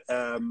year,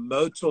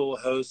 Motul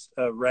hosts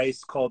a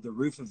race called the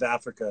Roof of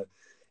Africa,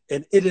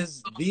 and it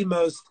is the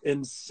most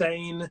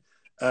insane.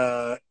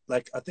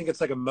 Like I think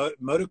it's like a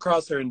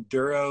motocross or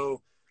enduro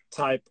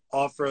type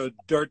off-road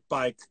dirt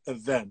bike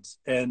event,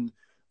 and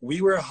we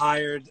were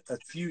hired a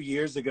few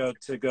years ago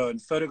to go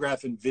and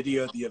photograph and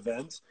video the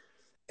event.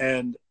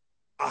 And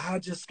I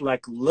just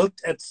like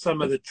looked at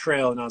some of the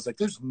trail and I was like,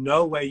 there's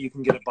no way you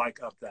can get a bike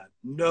up that.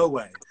 No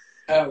way.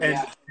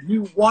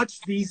 You watch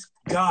these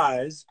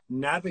guys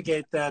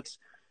navigate that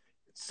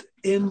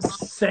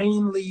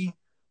insanely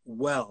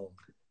well.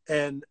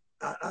 And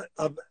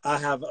I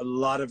have a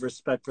lot of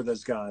respect for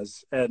those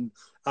guys. And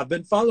I've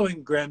been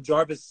following Graham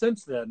Jarvis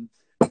since then.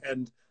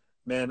 And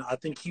man, I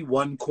think he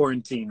won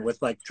quarantine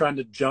with like trying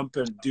to jump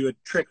and do a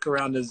trick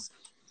around his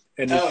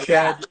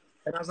shed.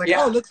 And I was like, oh,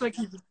 Yeah. it looks like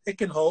it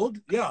can hold.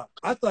 Yeah,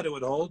 I thought it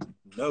would hold.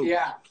 No,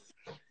 Yeah.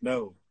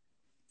 no,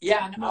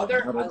 Yeah, and no, not I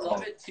at love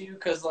all. it too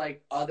because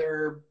like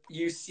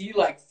you see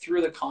like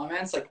through the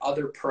comments, like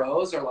other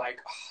pros are like,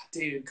 oh,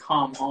 dude,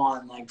 come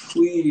on, like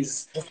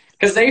please,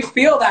 because they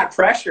feel that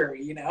pressure,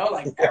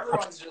 like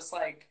everyone's just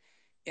like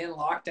in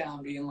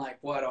lockdown, being like,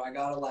 what do I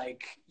gotta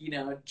like,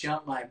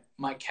 jump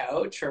my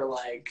couch or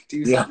like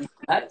do Yeah, something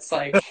nuts?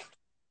 Like,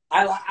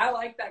 I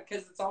like that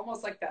because it's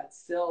almost like that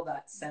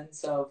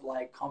sense of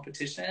like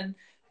competition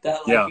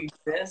that like yeah,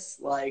 exists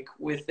like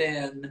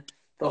within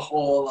the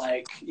whole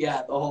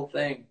the whole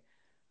thing.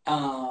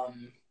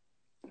 Um,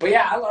 but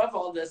yeah, I love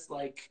all this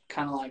like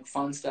kind of like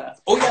fun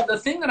stuff. Oh yeah, the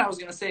thing that I was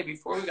gonna say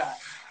before we got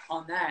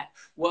on that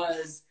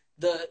was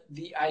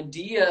the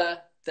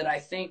idea that I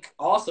think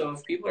also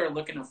if people are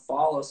looking to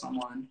follow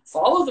someone,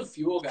 follow the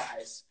Fuel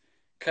guys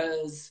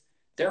because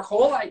their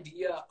whole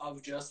idea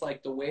of just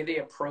like the way they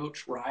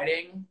approach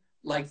riding,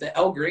 like the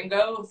El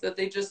Gringo that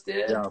they just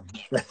did. yeah.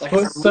 That Like I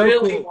was so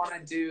really cool. want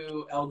to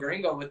do El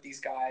Gringo with these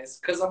guys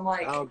because I'm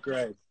like, How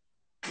great.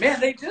 man,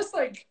 they just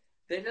like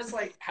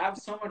have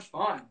so much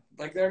fun.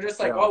 Like they're just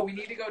like, Yeah, oh, we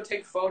need to go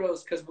take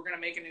photos because we're gonna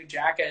make a new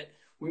jacket.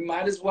 We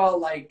might as well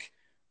like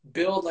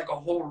build like a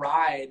whole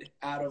ride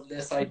out of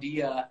this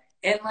idea.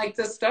 And like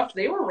the stuff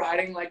they were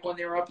riding, like when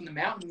they were up in the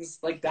mountains,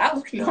 like that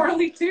looked yeah.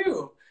 gnarly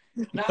too.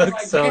 And I was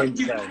Looks like, so man,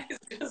 you insane.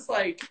 guys just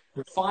like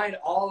find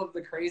all of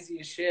the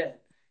craziest shit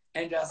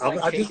and just like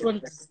I take just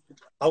it.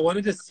 I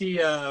wanted to see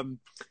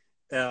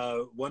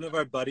one of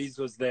our buddies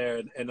was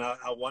there, and I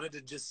wanted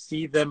to just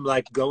see them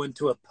like go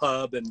into a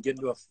pub and get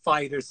into a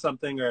fight or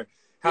something, or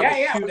have a Yeah,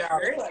 yeah, it was shootout.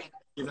 very like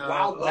You know,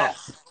 Wild oh,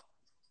 West.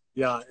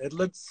 yeah, it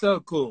looked so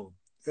cool.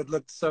 It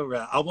looked so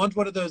rad. I want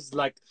one of those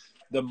like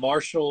the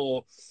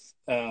Marshall,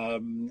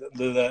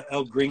 the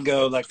El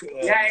Gringo, like Yeah,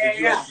 the yeah,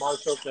 yeah. U.S.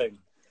 Marshall thing.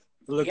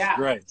 It looks Yeah.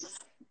 great.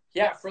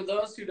 Yeah, for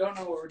those who don't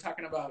know what we're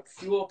talking about,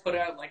 Fuel put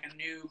out like a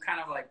new kind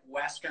of like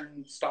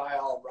Western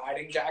style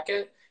riding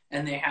jacket,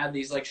 and they had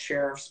these like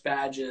sheriff's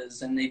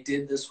badges, and they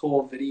did this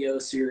whole video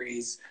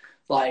series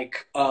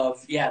like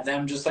of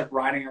them just like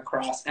riding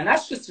across, and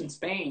that's just in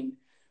Spain,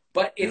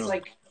 but it's Yeah,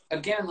 like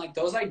again like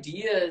those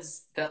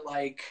ideas that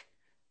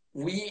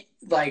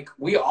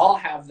we all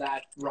have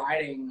that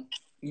riding,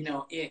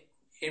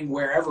 in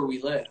wherever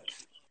we live.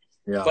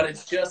 yeah, But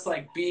it's just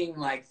like being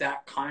like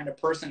that kind of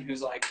person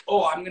who's like,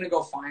 oh, I'm gonna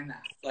go find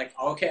that. Like,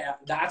 okay,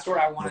 that's where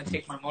I want to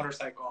take my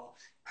motorcycle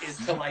is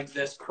to like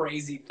this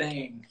crazy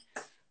thing.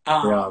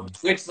 yeah,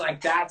 Which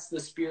like that's the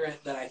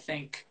spirit that I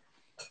think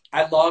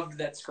I loved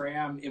that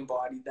Scram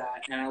embodied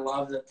that, and I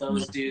love that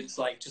those dudes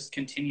like just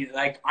continue.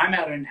 Like I'm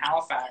out in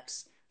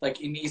Halifax,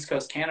 like in East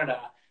Coast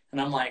Canada, and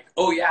I'm like,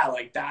 oh yeah,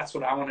 like that's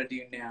what I want to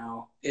do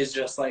now is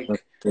just that's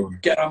like cool.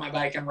 get on my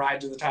bike and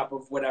ride to the top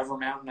of whatever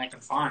mountain I can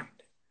find.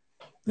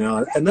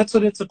 Yeah, and that's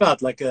what it's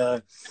about, like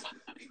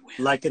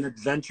an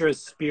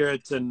adventurous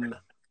spirit and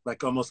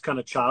like almost kind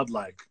of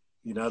childlike.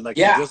 You know, like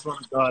you Yeah, just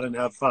want to go out and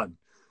have fun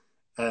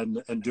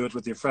and do it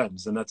with your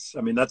friends. And that's,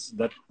 I mean,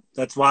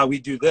 that's why we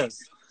do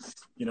this.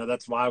 You know,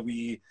 that's why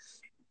we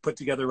put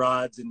together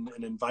rides and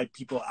invite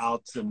people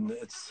out, and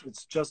it's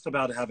just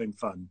about having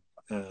fun.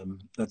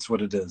 That's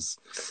what it is.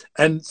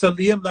 And so,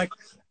 Liam, like,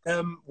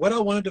 what I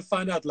wanted to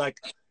find out, like,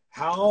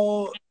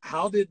 how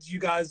did you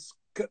guys,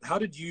 how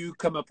did you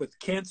come up with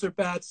Cancer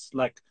Bats?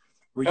 Like,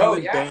 were you oh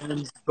in yeah.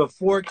 bands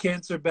before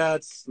Cancer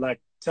Bats?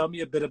 Like, tell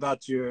me a bit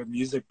about your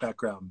music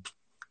background.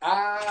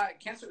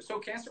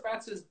 Cancer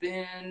Bats has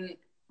been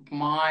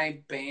my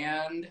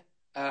band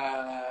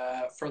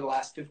for the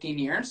last 15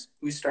 years.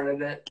 We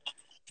started it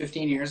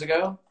 15 years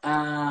ago.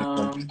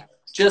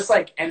 Just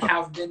like and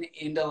have been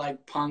into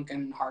like punk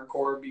and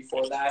hardcore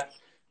before that.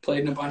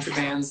 Played in a bunch of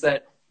bands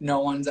that no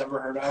one's ever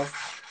heard of.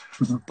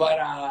 But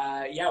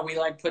yeah, we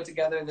like put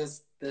together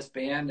this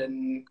band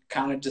and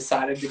kind of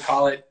decided to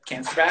call it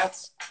Cancer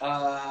Bats.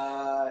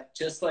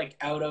 Just like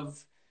out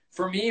of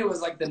for me, it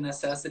was like the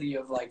necessity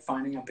of like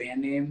finding a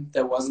band name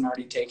that wasn't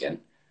already taken.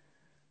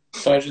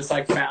 So I just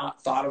like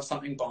thought of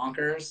something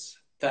bonkers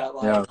that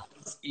Yeah, like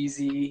was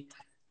easy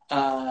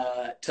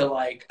to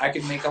like I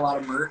could make a lot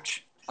of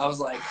merch. I was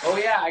like, oh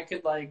yeah, I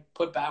could like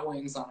put bat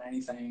wings on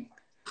anything.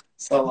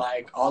 So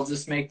like I'll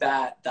just make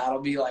that. That'll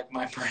be like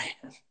my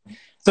brand.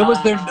 so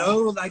was there Um, no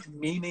like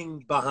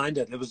meaning behind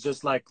it? It was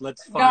just like,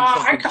 let's no, find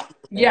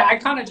something. I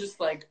kind of just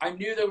like I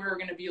knew that we were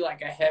gonna be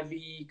like a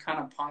heavy kind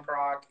of punk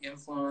rock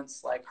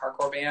influence like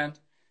hardcore band.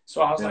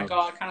 So I was Yeah, like,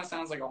 oh, it kind of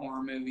sounds like a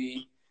horror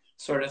movie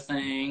sort of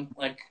thing,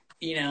 like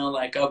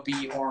like a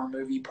B horror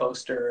movie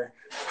poster.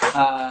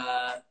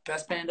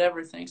 Best band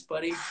ever, thanks,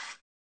 buddy.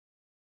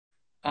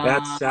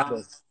 Bad Uh,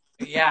 Sabbath.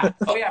 yeah.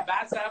 Oh yeah,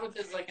 Bad Sabbath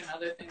is like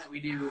another thing that we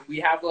do. We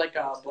have like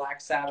a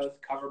Black Sabbath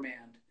cover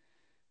band.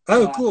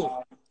 Oh,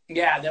 cool. Uh,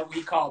 yeah, that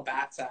we call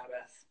Bat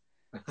Sabbath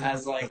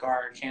as like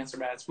our Cancer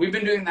Bats. We've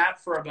been doing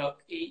that for about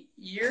 8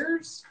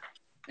 years,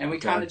 and we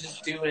kind Okay. of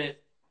just do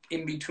it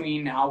in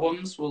between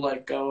albums. We'll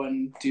like go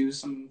and do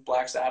some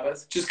Black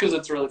Sabbath just because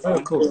it's really Oh,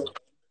 fun. cool.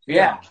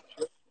 Yeah,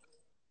 Yeah.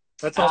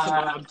 that's awesome.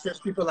 Uh, I'm sure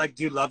people like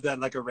do love that,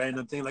 like a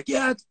random thing, like,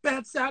 yeah, it's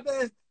Bad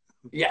Sabbath.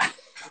 Yeah.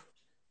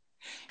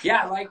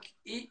 Yeah, like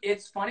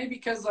it's funny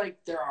because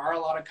like there are a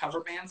lot of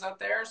cover bands out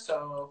there,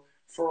 so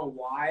for a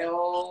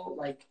while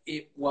like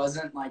it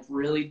wasn't like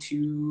really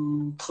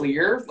too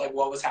clear like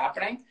what was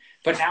happening,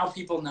 but now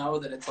people know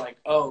that it's like,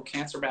 oh,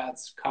 Cancer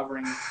Bats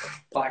covering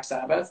Black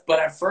Sabbath. But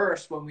at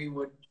first when we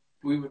would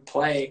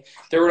play,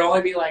 there would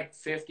only be like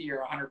 50 or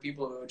 100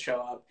 people who would show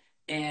up,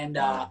 and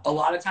a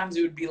lot of times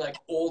it would be like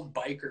old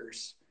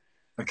bikers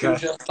who Okay.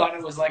 just thought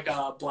it was like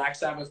a Black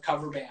Sabbath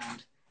cover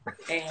band.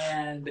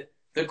 And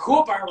the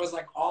cool part was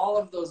like all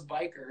of those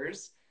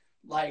bikers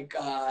like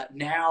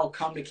now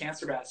come to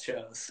Cancer Bath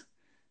shows.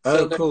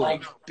 So Oh, they're cool.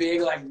 like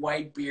big, like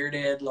white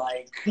bearded,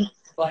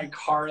 like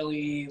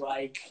Harley,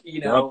 like,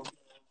 Yep.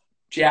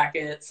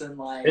 jackets and It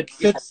like,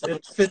 yeah. fits.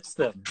 It fits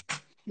them.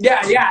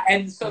 Yeah, yeah.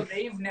 And so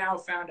they've now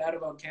found out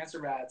about Cancer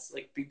Bats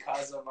like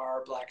because of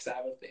our Black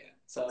Sabbath band.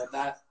 So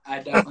that I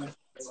definitely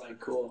was like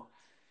cool.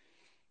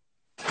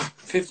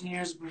 15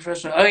 years of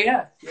professional. Oh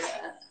yeah.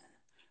 Yeah.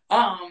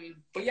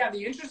 But yeah,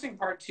 the interesting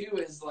part too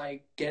is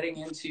like getting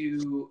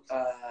into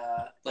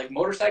like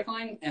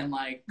motorcycling and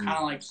like kind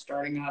of like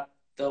starting up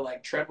the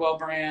like Treadwell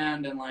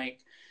brand and like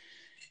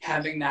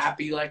having that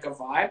be like a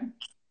vibe.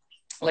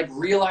 Like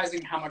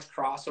realizing how much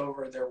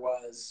crossover there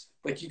was.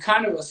 Like you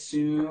kind of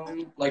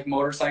assume like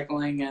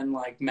motorcycling and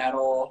like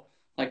metal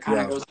like kind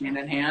of Yeah. goes hand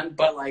in hand,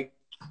 but like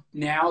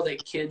now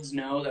that kids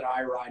know that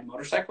I ride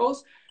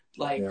motorcycles,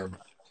 like Yeah.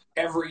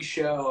 every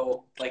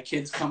show, like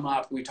kids come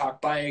up, we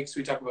talk bikes,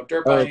 we talk about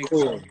dirt Oh, bikes.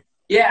 cool.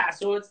 Yeah,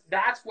 so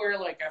that's where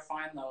like I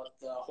find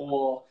the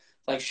whole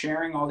like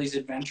sharing all these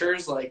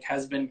adventures like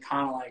has been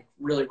kind of like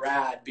really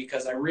rad,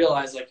 because I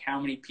realize like how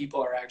many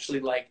people are actually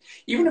like,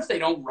 even if they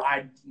don't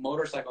ride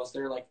motorcycles,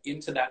 they're like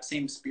into that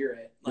same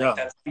spirit, like Yeah.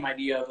 that same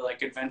idea of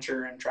like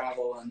adventure and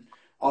travel and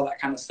all that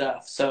kind of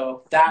stuff.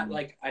 So that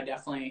like I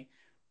definitely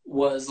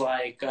was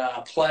like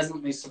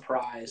pleasantly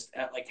surprised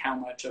at like how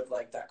much of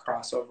like that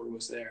crossover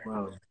was there.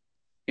 Wow.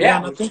 Yeah, Yeah,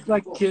 and I which is think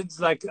like cool. kids,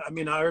 like I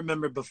mean, I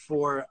remember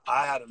before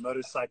I had a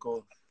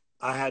motorcycle,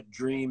 I had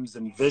dreams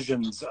and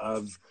visions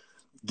of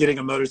getting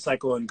a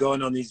motorcycle and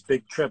going on these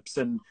big trips,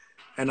 and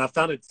I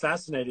found it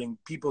fascinating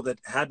people that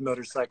had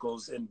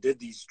motorcycles and did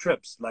these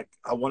trips. Like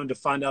I wanted to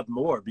find out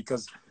more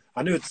because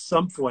I knew at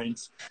some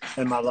point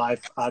in my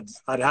life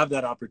I'd have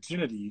that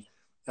opportunity.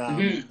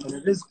 Mm-hmm. And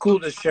it is cool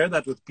to share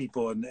that with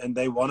people, and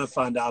they want to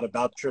find out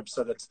about trips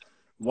so that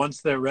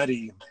once they're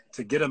ready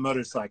to get a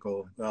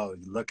motorcycle, oh,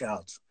 look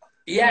out.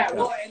 Yeah, Look out.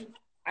 well, and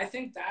I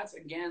think that's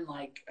again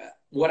like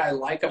what I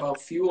like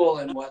about Fuel,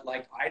 and what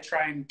like I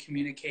try and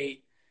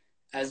communicate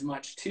as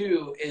much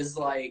too is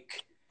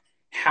like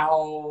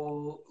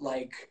how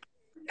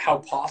how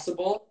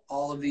possible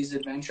all of these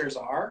adventures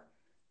are.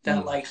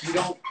 That Mm. like you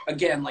don't,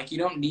 again, like you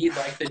don't need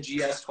like the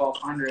GS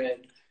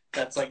 1200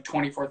 that's like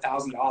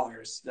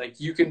 $24,000. Like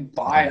you can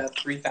buy a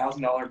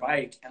 $3,000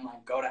 bike and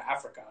like go to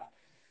Africa.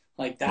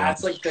 Like Yeah.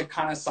 that's like the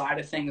kind of side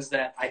of things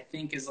that I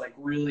think is like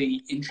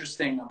really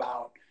interesting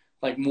about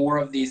like more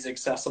of these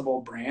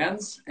accessible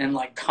brands, and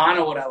like kind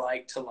of what I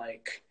like to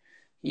like,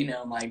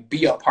 like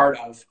be a part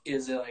of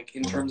is like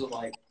in terms of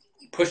like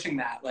pushing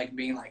that, like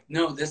being like,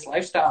 no, this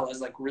lifestyle is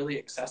like really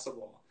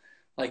accessible.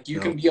 Like you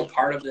Yeah. can be a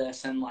part of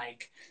this, and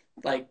like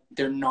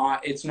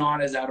it's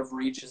not as out of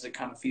reach as it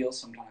kind of feels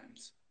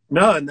sometimes.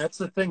 No, and that's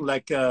the thing.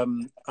 Like, I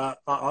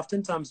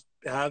oftentimes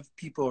have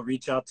people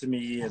reach out to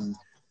me and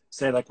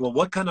say, like, "Well,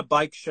 what kind of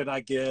bike should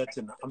I get?"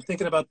 And I'm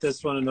thinking about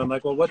this one, and I'm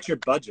like, "Well, what's your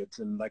budget?"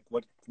 And like,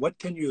 what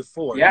can you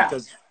afford? Yeah.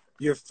 Because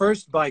your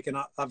first bike, and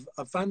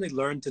I've finally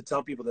learned to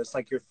tell people this,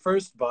 like, your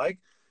first bike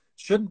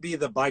shouldn't be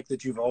the bike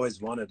that you've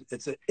always wanted.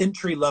 It's an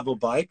entry level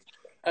bike,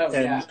 Oh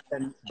yeah.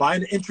 and buy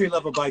an entry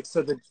level bike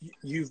so that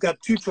you've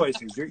got two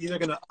choices. You're either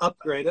going to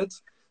upgrade it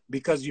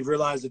because you've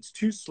realized it's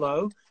too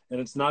slow and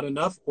it's not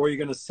enough, or you're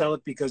going to sell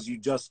it because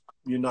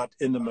you're not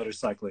in the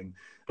motorcycling.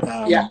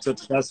 Yeah. So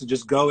it's best to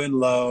just go in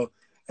low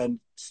and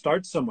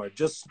start somewhere.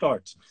 Just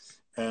start,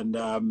 and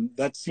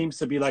that seems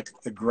to be like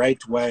a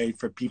great way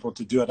for people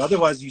to do it.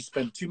 Otherwise, you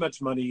spend too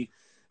much money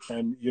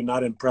and you're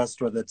not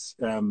impressed with it.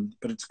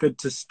 But it's good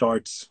to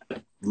start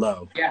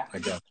low, Yeah. I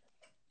guess.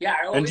 Yeah,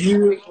 I And always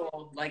tell you,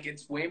 people like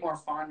it's way more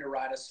fun to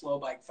ride a slow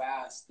bike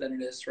fast than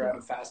it is to ride yeah,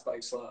 a fast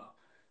bike slow.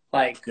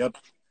 Like yep,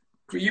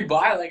 you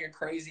buy like a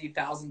crazy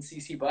 1,000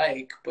 cc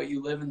bike, but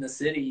you live in the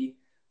city,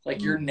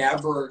 like you're mm,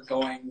 never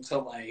going to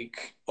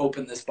like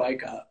open this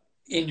bike up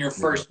in your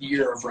yeah, first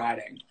year of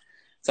riding.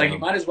 It's like yeah, you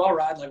might as well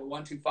ride like a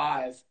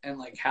 125 and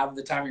like have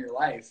the time of your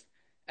life.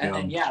 And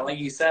yeah, then yeah, like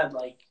you said,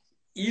 like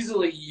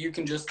easily you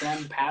can just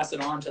then pass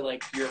it on to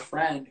like your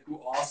friend who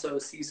also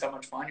sees how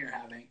much fun you're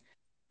having.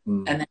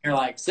 mm, And then you're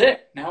like,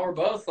 sick. Now we're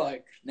both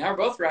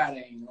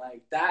riding.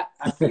 Like that,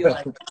 I feel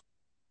like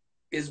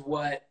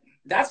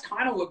that's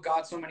kind of what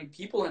got so many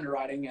people into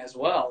riding as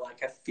well.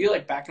 Like I feel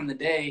like back in the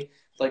day,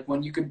 like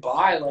when you could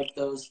buy like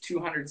those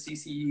 200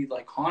 cc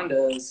like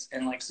Hondas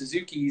and like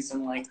Suzukis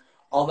and like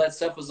all that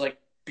stuff was like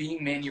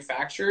being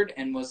manufactured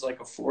and was like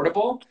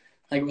affordable.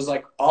 Like it was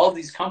like all of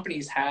these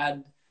companies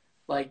had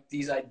like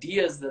these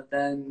ideas that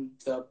then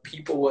the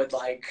people would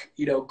like,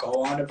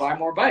 go on to buy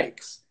more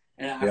bikes.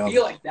 And I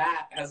feel like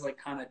that has like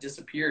kind of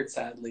disappeared,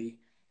 sadly,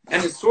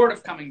 and it's sort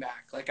of coming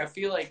back. Like I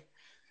feel like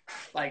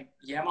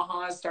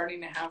Yamaha is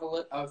starting to have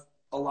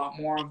a lot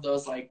more of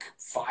those like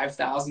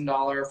 $5,000,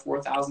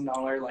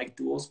 $4,000 like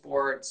dual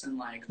sports, and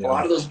like a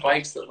lot of those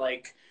bikes that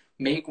like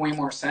make way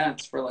more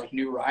sense for like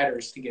new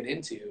riders to get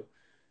into.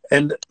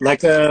 And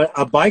like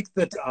a bike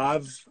that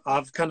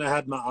I've kind of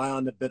had my eye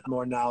on a bit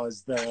more now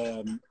is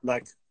the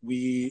like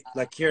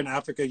here in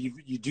Africa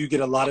you do get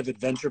a lot of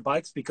adventure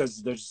bikes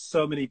because there's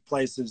so many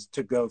places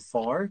to go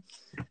far,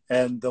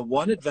 and the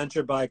one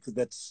adventure bike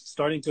that's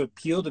starting to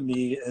appeal to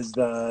me is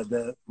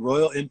the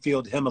Royal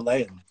Enfield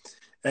Himalayan,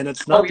 and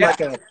it's not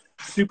like a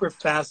super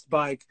fast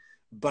bike,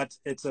 but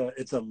it's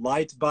a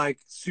light bike,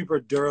 super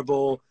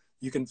durable.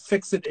 You can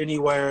fix it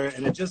anywhere,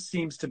 and it just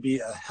seems to be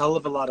a hell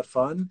of a lot of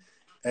fun.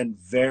 And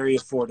very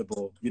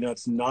affordable. You know,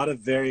 it's not a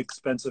very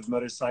expensive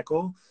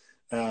motorcycle.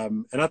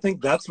 And I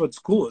think that's what's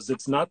cool is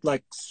it's not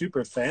like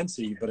super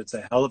fancy, but it's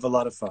a hell of a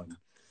lot of fun.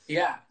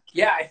 Yeah.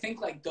 Yeah. I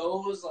think like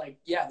those, like,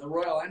 the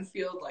Royal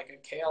Enfield, like a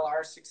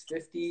KLR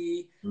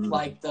 650,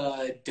 like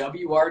the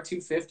WR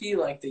 250,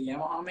 like the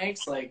Yamaha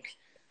makes, like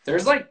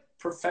there's like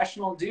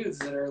professional dudes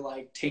that are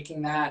like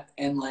taking that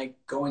and like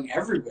going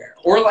everywhere.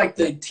 Or like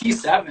the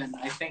T7,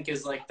 I think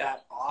is like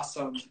that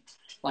awesome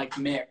like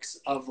mix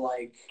of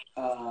like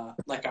a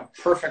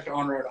perfect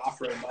on-road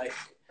off-road bike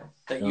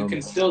that you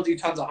can still do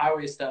tons of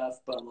highway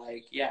stuff, but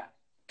like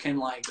can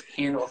like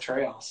handle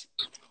trails.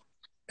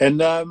 And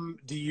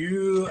do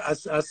you? I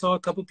saw a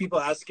couple people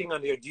asking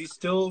on here. Do you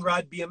still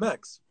ride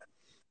BMX?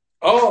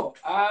 Oh,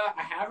 I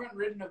haven't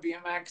ridden a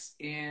BMX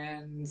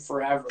in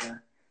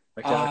forever.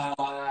 Okay.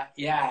 I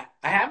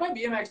had my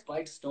BMX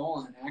bike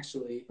stolen.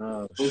 Actually,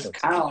 it was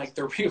kind of like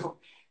the real.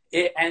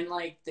 And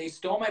like they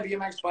stole my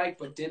BMX bike,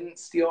 but didn't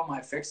steal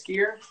my fixed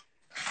gear.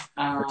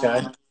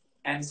 Okay.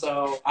 And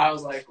so I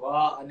was like,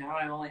 well, now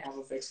I only have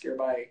a fixed gear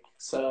bike.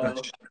 So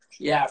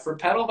for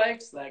pedal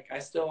bikes, like I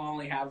still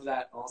only have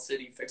that All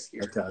City fixed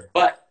gear. Okay.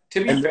 But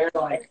to be fair,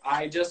 like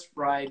I just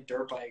ride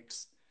dirt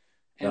bikes,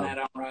 and I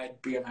don't ride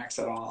BMX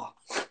at all.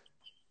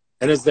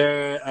 And is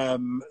there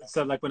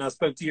so like when I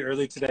spoke to you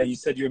earlier today, you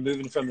said you're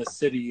moving from the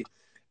city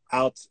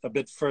out a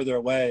bit further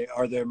away.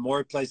 Are there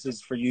more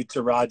places for you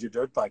to ride your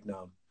dirt bike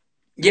now?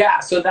 Yeah,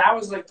 so that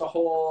was like the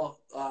whole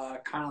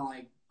kind of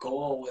like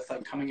goal with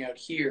like coming out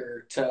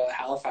here to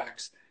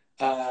Halifax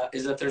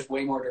is that there's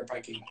way more dirt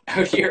biking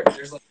out here.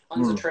 There's like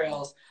tons of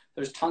trails.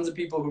 There's tons of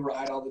people who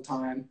ride all the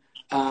time.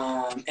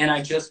 And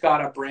I just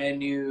got a brand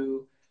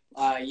new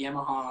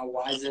Yamaha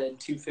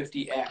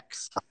YZ250X.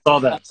 I saw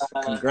that.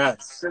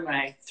 Congrats. Through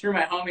my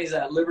homies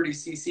at Liberty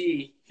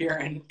CC here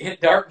in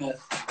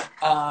Dartmouth.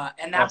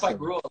 And that bike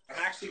rules. I'm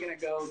actually going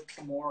to go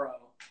tomorrow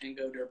and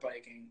go dirt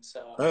biking.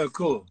 So. Oh,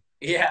 cool.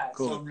 Yeah,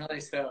 cool. So I'm really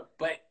stoked.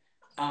 But,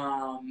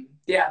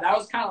 that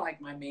was kind of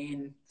like my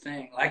main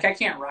thing. Like, I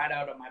can't ride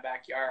out of my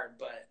backyard,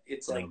 but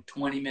it's like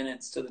 20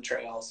 minutes to the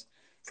trails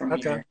from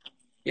here.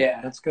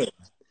 Yeah. That's good.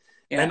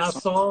 Yeah, and I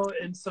saw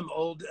in some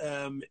old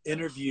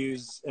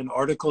interviews and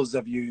articles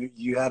of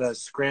you had a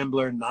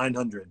Scrambler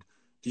 900.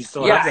 Do you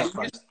still have that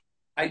bike?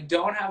 I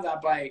don't have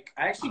that bike.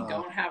 I actually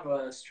don't have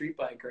a street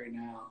bike right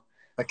now.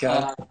 Okay.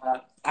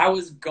 I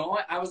was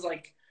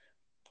like,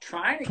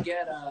 trying to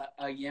get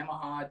a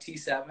Yamaha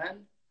T7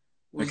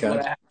 was what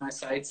I had my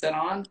sights set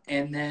on.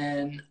 And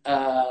then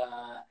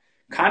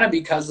kind of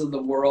because of the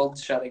world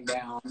shutting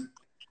down,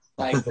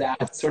 like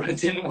that sort of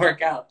didn't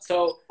work out.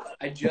 So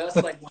I just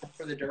like went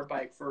for the dirt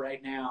bike for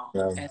right now.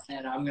 Yeah. And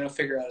then I'm going to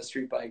figure out a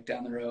street bike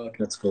down the road.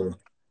 That's cool.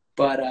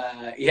 But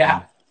you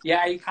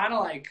kind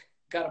of like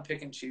got to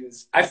pick and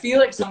choose. I feel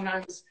like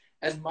sometimes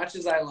as much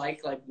as I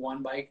like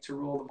one bike to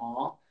rule them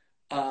all,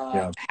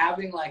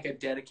 having like a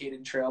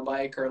dedicated trail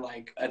bike or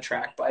like a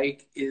track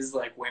bike is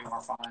like way more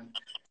fun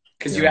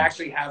because you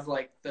actually have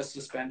like the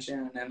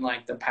suspension and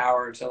like the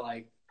power to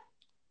like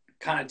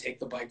kind of take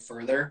the bike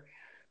further.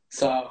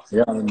 So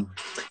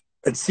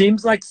it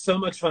seems like so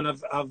much fun.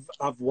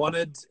 I've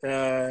wanted.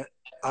 I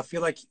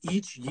feel like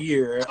each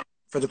year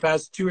for the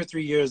past 2 or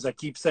 3 years, I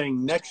keep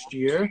saying next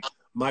year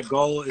my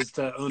goal is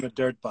to own a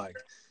dirt bike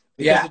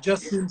because it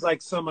just seems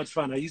like so much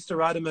fun. I used to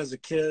ride them as a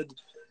kid.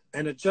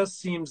 And it just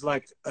seems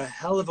like a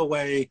hell of a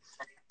way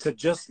to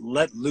just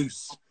let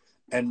loose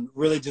and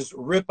really just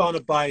rip on a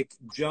bike,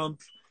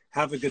 jump,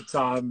 have a good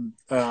time.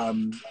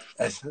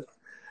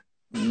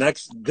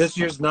 This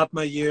year's not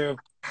my year.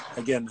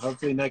 Again,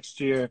 hopefully next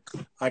year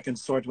I can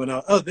sort one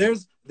out. Oh,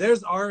 there's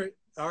our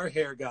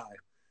hair guy,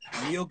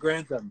 Neil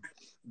Grantham.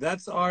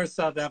 That's our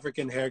South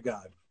African hair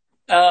guy.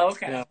 Oh,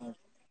 okay.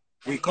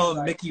 We call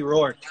him Mickey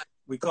Rourke.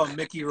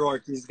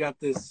 He's got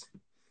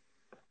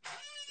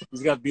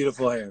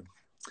beautiful hair.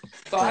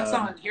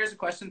 Here's a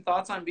question.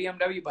 Thoughts on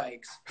BMW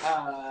bikes?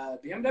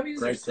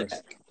 BMWs are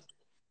sick.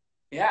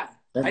 Yeah.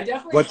 I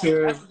definitely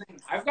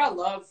I've got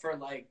love for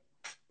like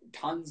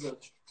tons of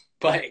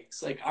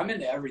bikes. Like I'm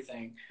into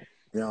everything.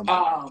 Yeah.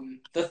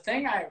 The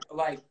thing I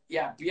like,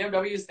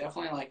 BMW is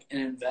definitely like an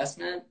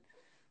investment.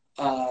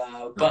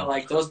 But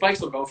like those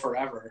bikes will go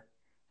forever.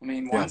 I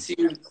mean, Yeah. once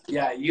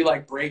you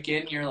like break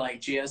in your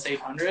like GS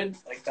 800,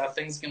 like that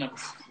thing's gonna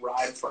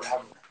ride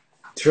forever.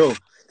 True. I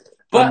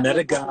But met a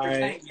like what you're guy.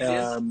 saying, it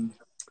is.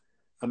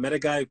 I met a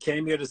guy who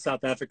came here to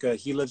South Africa.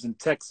 He lives in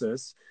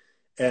Texas,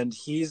 and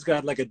he's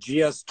got like a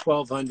GS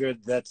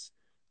 1200 that's,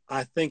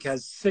 I think,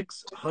 has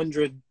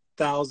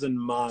 600,000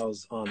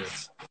 miles on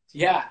it,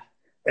 Yeah.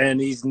 and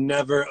he's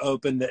never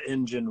opened the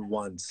engine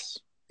once.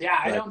 Yeah,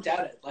 I Like, don't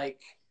doubt it.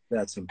 Like,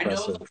 that's I know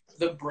impressive.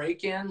 the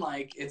break-in,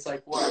 like, it's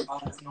like what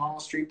on a normal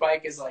street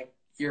bike is like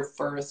your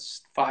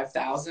first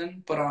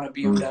 5,000, but on a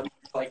BMW,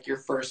 like your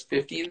first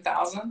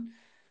 15,000.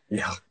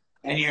 Yeah.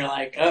 And you're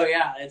like, oh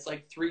yeah, it's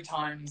like 3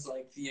 times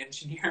like the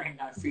engineering.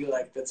 I feel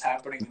like that's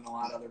happening in a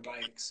lot of other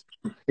bikes.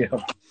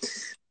 Yeah.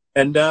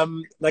 And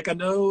like I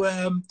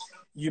know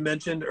you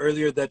mentioned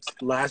earlier that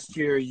last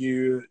year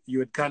you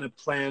had kind of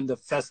planned a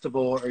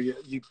festival, or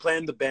you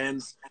planned the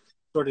band's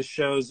sort of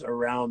shows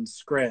around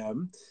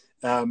Scram.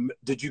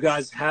 Did you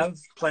guys have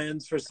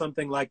plans for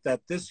something like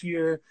that this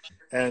year?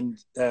 And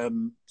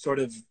sort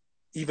of,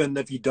 even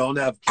if you don't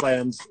have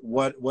plans,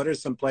 what are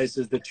some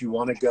places that you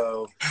want to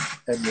go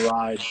and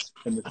ride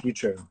in the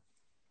future?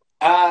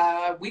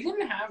 We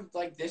didn't have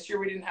like this year.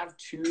 We didn't have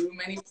too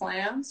many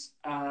plans.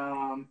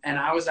 And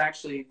I was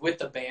actually with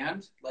the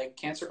band. Like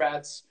Cancer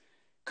Bats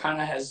kind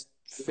of has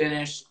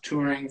finished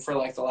touring for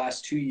like the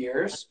last 2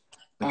 years.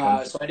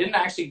 So I didn't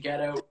actually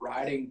get out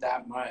riding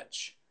that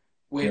much,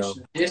 which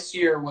this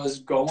year was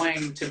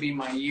going to be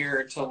my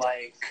year to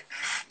like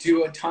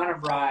do a ton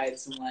of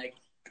rides. And like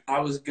I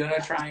was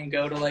gonna try and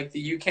go to like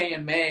the UK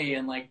in May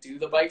and like do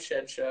the Bike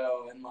Shed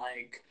show and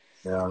like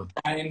try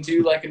and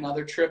do like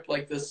another trip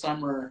like this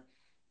summer.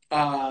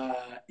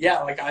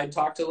 Like I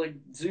talked to like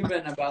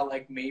Zubin about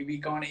like maybe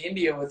going to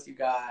India with you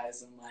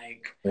guys and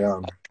like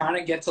trying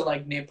to get to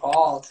like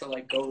Nepal to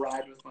like go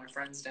ride with my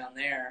friends down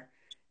there.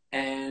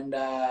 And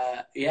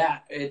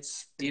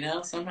it's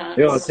sometimes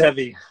it's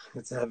heavy.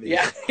 It's heavy.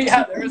 Yeah,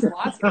 there was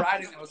lots of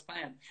riding that was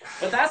planned.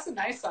 But that's the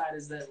nice side,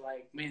 is that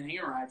like, man, you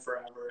can ride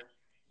forever.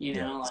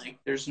 Like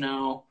there's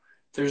no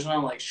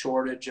like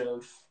shortage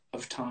of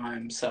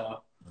time.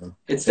 So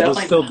it's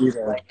definitely still be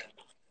there. Like,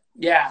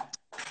 yeah.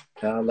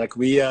 Like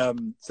we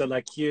so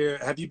like here,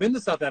 have you been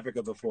to South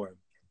Africa before?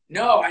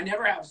 No, I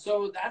never have.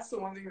 So that's the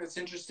one thing that's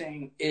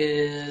interesting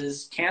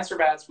is Cancer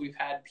Bats. We've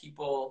had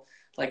people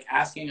like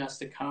asking us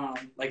to come,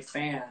 like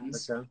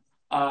fans,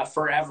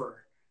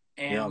 forever.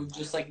 And we've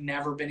just like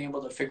never been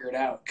able to figure it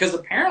out. Because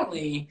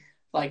apparently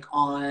like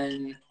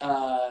on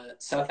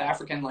South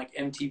African like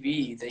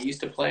MTV, they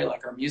used to play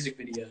like our music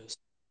videos.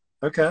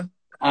 Okay.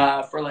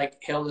 For like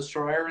Hail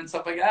Destroyer and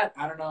stuff like that.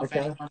 I don't know if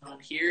anyone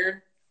on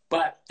here,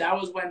 but that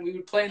was when we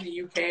would play in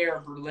the UK or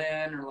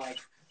Berlin or like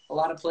a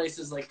lot of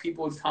places. Like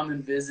people would come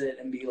and visit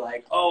and be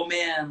like, "Oh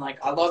man,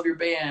 like I love your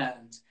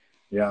band."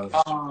 Yeah.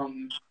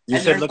 You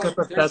should look up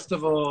a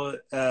festival.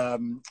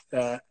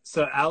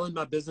 So Alan,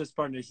 my business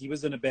partner, he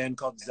was in a band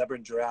called Zebra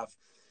and Giraffe,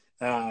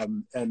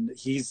 and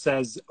he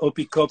says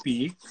Opi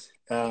Kopi.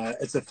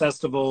 It's a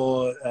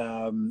festival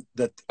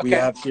that we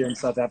have here in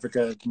South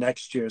Africa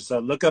next year. So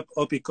look up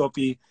Opi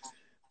Kopi.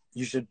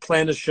 You should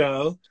plan a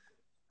show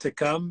to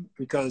come,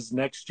 because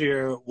next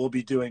year we'll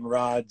be doing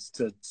rides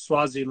to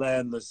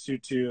Swaziland,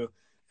 Lesotho,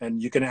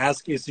 and you can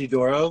ask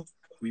Isidoro.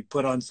 We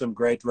put on some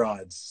great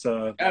rides.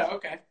 So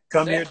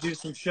come here, do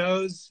some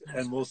shows,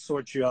 and we'll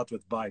sort you out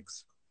with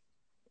bikes.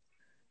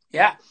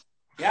 Yeah,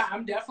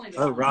 I'm definitely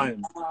down. Oh,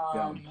 Ryan.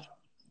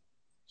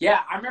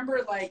 I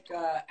remember like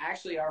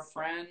actually our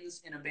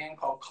friends in a band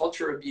called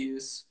Culture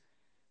Abuse,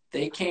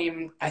 they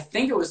came, I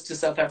think it was to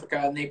South Africa,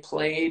 and they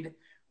played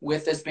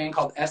with this band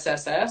called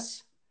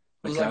SSS.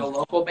 It was like a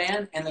local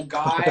band, and the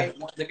guy,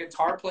 the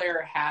guitar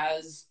player,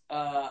 has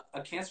a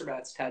Cancer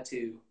Bats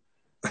tattoo.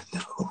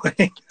 No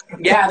way.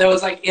 Yeah, that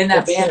was like in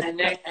that band,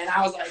 and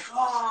I was like,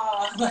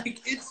 oh,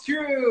 like it's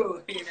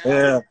true,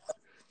 Yeah.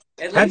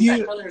 At least I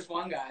know there's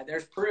one guy.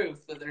 There's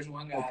proof that there's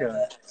one guy.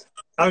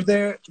 Are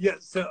there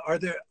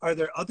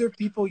other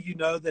people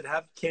that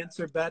have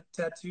Cancer Bat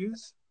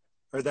tattoos?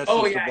 Or that's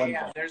just the one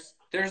guy?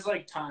 There's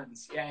like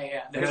tons.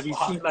 Yeah. And have you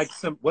seen like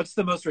what's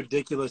the most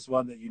ridiculous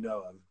one that you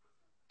know of?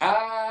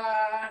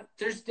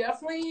 There's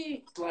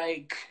definitely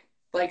like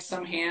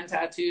some hand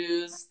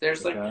tattoos.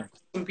 There's like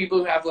some people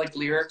who have like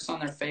lyrics on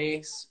their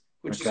face,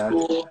 which is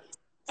cool.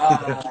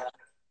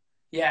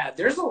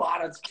 There's a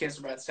lot of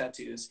Cancer Bats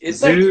tattoos.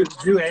 It's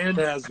Zuann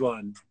has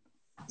one.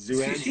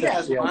 She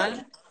has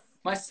one.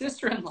 My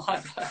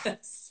sister-in-law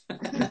does.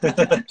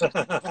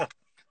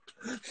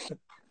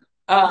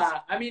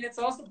 I mean, it's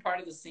also part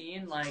of the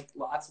scene. Like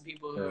lots of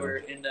people who are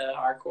into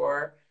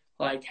hardcore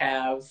like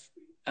have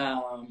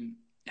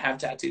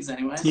tattoos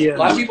anyway. A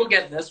lot of people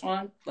get this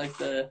one. Like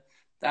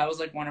that was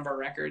like one of our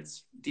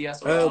records,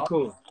 DSOL. Oh,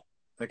 cool.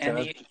 Okay.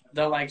 And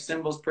the like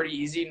symbol's pretty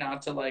easy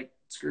not to like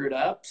screw it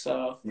up.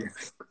 So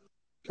it's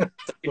like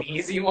an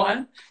easy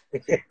one.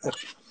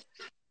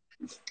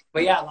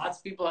 But yeah, lots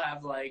of people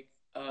have like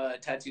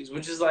tattoos,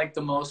 which is like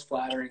the most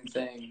flattering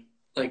thing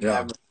like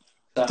ever.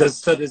 So.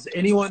 Does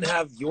anyone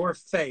have your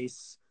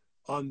face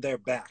on their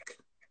back?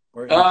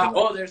 or anything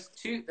like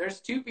there's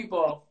two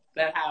people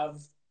that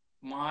have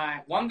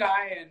one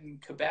guy in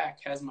Quebec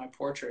has my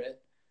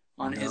portrait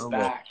on his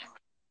back.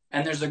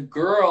 And there's a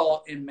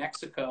girl in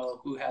Mexico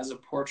who has a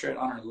portrait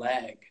on her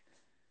leg.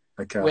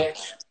 Okay.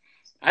 Which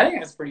I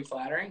think that's pretty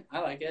flattering.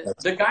 I like it.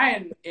 The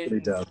guy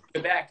in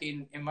Quebec,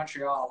 in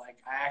Montreal, like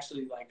I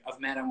actually I've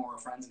met him, we're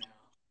friends now.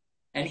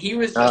 And he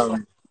was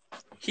just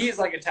he's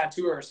like a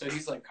tattooer, so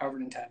he's like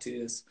covered in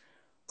tattoos.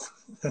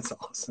 That's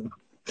awesome.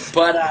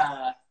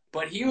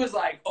 But he was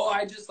like, oh,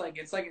 I just like,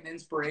 it's like an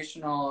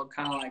inspirational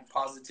kind of like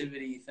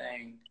positivity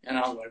thing. And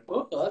I was like,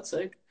 whoa, that's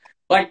sick.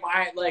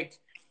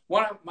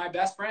 One of my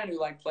best friend who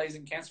like plays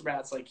in Cancer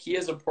Bats, like he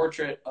has a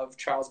portrait of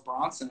Charles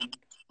Bronson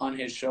on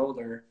his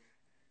shoulder.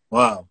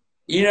 Wow.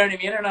 You know what I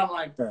mean? And I'm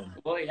like,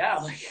 well, yeah,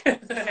 like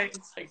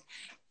it's like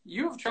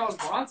you have Charles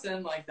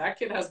Bronson, like that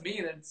kid has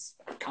me. That's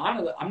kind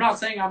of. I'm not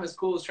saying I'm as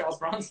cool as Charles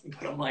Bronson,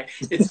 but I'm like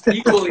it's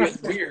equally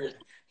as weird,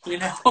 you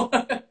know.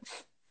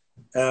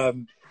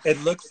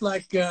 It looks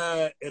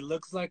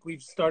like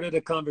we've started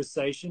a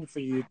conversation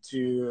for you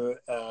to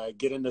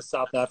get into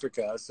South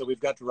Africa. So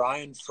we've got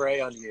Ryan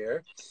Frey on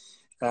here.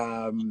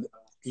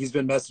 He's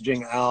been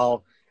messaging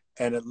Al,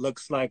 and it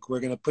looks like we're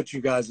going to put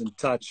you guys in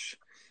touch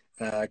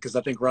because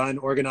I think Ryan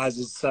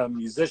organizes some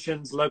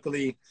musicians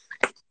locally.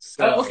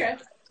 So okay.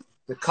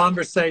 The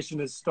conversation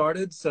has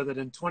started so that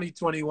in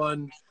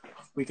 2021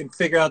 we can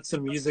figure out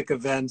some music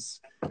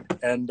events,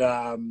 and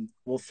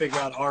we'll figure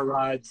out our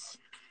rides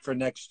for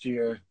next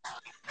year.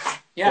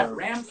 Yeah, so.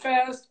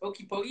 Ramfest,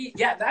 Okie Pokey.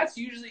 Yeah, that's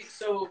usually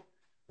so.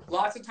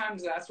 Lots of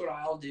times that's what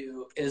I'll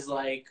do is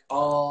like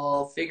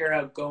I'll figure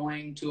out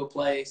going to a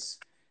place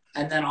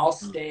and then I'll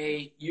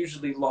stay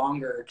usually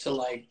longer to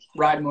like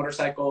ride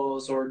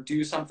motorcycles or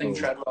do something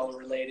treadwell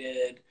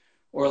related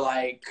or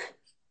like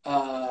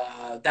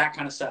that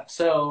kind of stuff.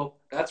 So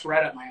that's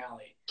right up my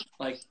alley.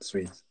 Like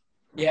sweet.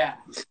 Yeah.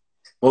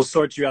 We'll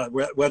sort you out.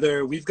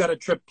 Whether we've got a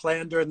trip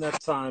planned during that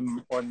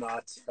time or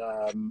not,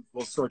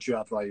 we'll sort you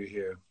out while you're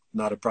here.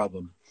 Not a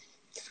problem.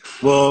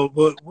 Well,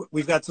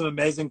 we've got some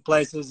amazing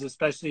places,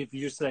 especially if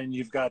you're saying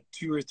you've got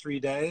 2 or 3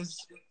 days.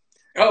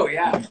 Oh,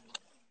 yeah.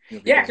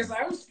 Yeah, because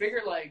I always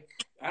figure, like,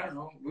 I don't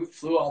know, we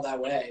flew all that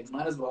way.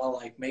 Might as well,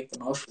 like, make the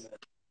most of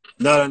it.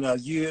 No.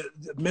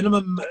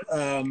 Minimum,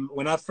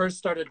 when I first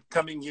started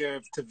coming here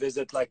to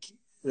visit, like,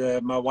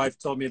 my wife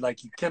told me,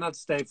 like, you cannot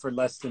stay for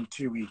less than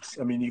 2 weeks.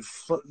 I mean, you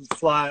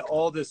fly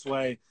all this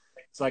way.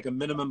 It's like a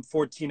minimum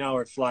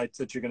 14-hour flight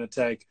that you're going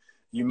to take.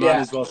 You might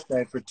as well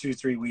stay for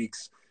 2-3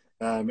 weeks.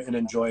 And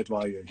enjoy it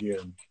while you're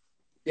here.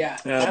 Yeah,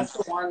 that's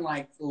the one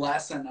like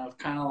lesson I've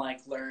kind of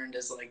like learned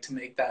is like to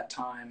make that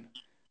time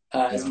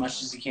as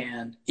much as you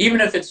can, even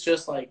if it's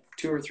just like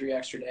 2 or 3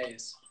 extra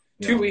days.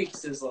 2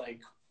 weeks is like,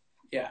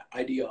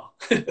 ideal.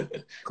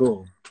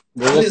 Cool.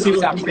 Well,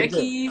 we got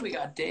Ricky, we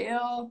got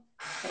Dale,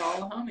 got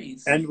all the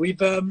homies, and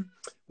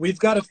we've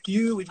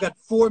got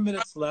 4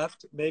 minutes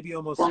left, maybe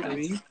almost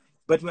 3,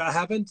 but I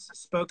haven't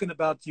spoken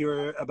about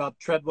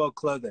Treadwell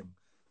clothing.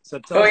 So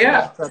tell us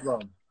about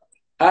Treadwell.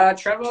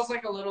 Treadwell's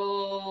like a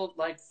little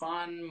like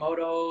fun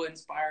moto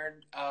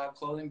inspired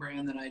clothing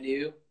brand that I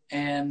do.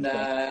 And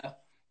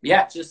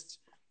just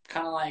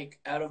kind of like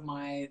out of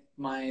my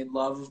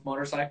love of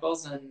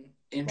motorcycles and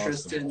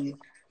interest in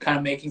kind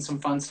of making some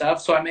fun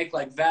stuff. So I make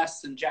like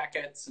vests and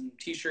jackets and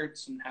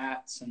t-shirts and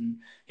hats and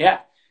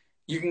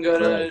you can go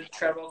to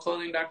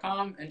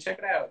treadwellclothing.com and check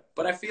it out.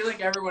 But I feel like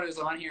everyone who's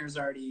on here has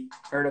already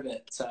heard of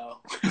it.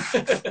 So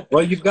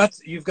well, you've got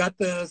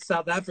the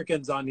South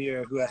Africans on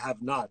here who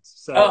have not.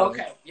 So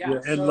okay. Yeah.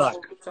 You're in luck.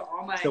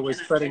 So we're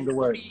spreading the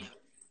word.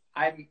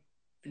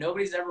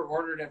 Nobody's ever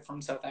ordered it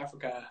from South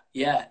Africa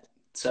yet.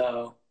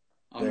 So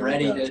I'm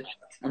ready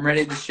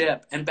to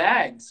ship. And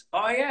bags.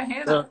 Oh yeah,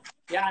 Hannah.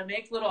 Yeah, I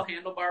make little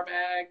handlebar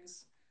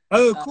bags.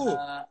 Oh, cool.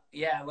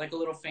 Like a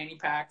little fanny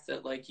pack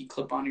that like you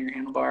clip onto your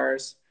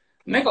handlebars.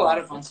 Make a lot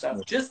of fun stuff.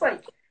 Just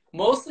like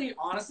mostly,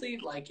 honestly,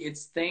 like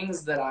it's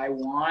things that I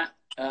want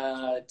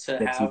to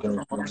have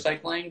for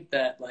motorcycling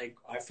that like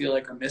I feel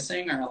like are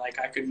missing or like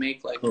I could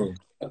make like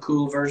a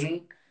cool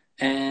version.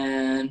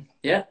 And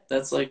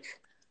that's like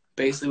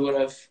basically what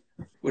I've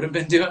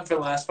been doing for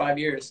the last 5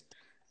 years.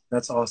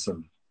 That's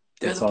awesome.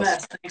 You're the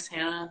best. Thanks,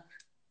 Hannah.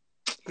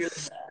 You're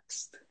the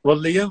best. Well,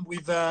 Liam,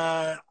 we've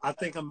I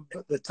think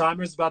the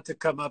timer's about to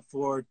come up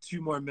for 2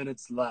 more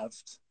minutes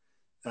left.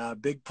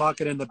 Big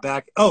pocket in the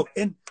back. Oh,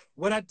 and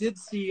what I did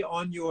see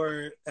on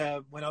your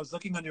when I was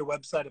looking on your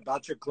website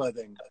about your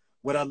clothing,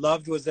 what I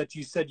loved was that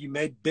you said you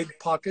made big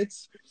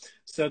pockets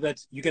so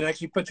that you can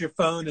actually put your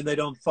phone and they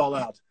don't fall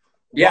out.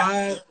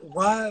 Yeah.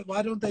 Why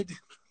don't they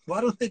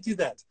do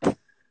that?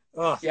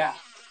 Oh, yeah.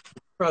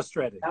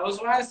 Frustrating. That was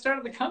why I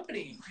started the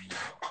company.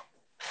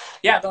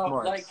 Yeah,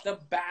 the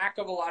back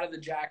of a lot of the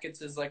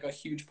jackets is like a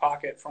huge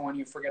pocket for when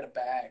you forget a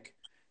bag.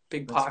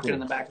 Big pocket in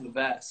the back of the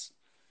vest.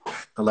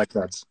 I like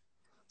that.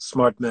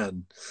 Smart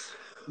man.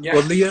 Yeah.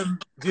 Well, Liam,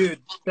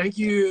 dude, thank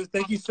you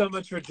so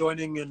much for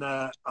joining, and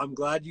I'm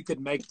glad you could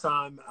make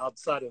time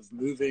outside of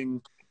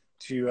moving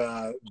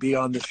to be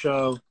on the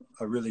show.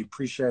 I really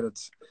appreciate it.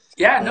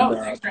 Yeah, no,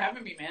 thanks for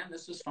having me, man.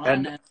 This was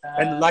fun.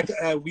 And like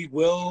I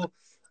will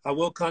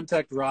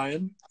contact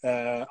Ryan.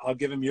 I'll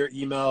give him your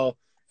email,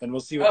 and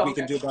we'll see what we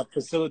can do about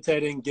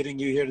facilitating, getting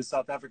you here to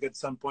South Africa at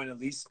some point. At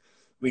least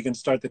we can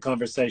start the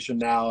conversation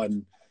now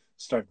and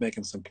start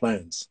making some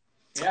plans.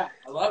 Yeah,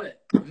 I love it.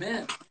 I'm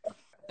in.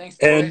 Thanks.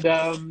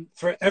 And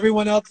for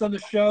everyone else on the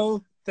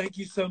show, thank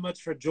you so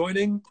much for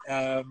joining.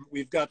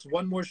 We've got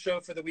one more show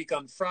for the week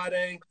on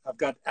Friday. I've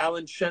got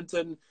Alan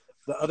Shenton,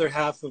 the other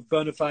half of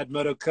Bonafide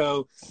Moto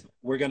Co.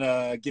 We're going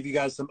to give you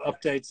guys some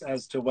updates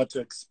as to what to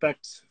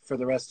expect for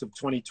the rest of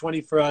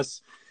 2020 for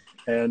us.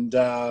 And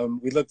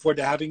we look forward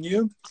to having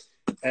you.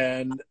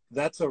 And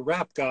that's a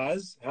wrap,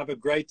 guys. Have a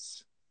great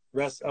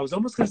rest. I was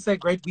almost going to say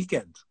great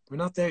weekend. We're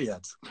not there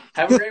yet.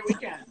 Have a great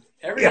weekend.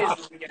 Every day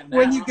is the weekend now.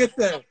 When you get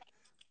there.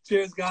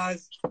 Cheers,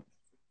 guys.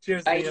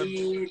 Cheers, Bye.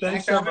 Liam.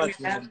 Thanks so much,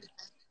 man.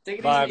 Take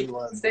it Bye, easy.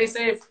 everyone. Stay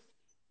safe.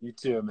 You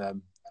too,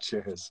 man.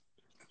 Cheers.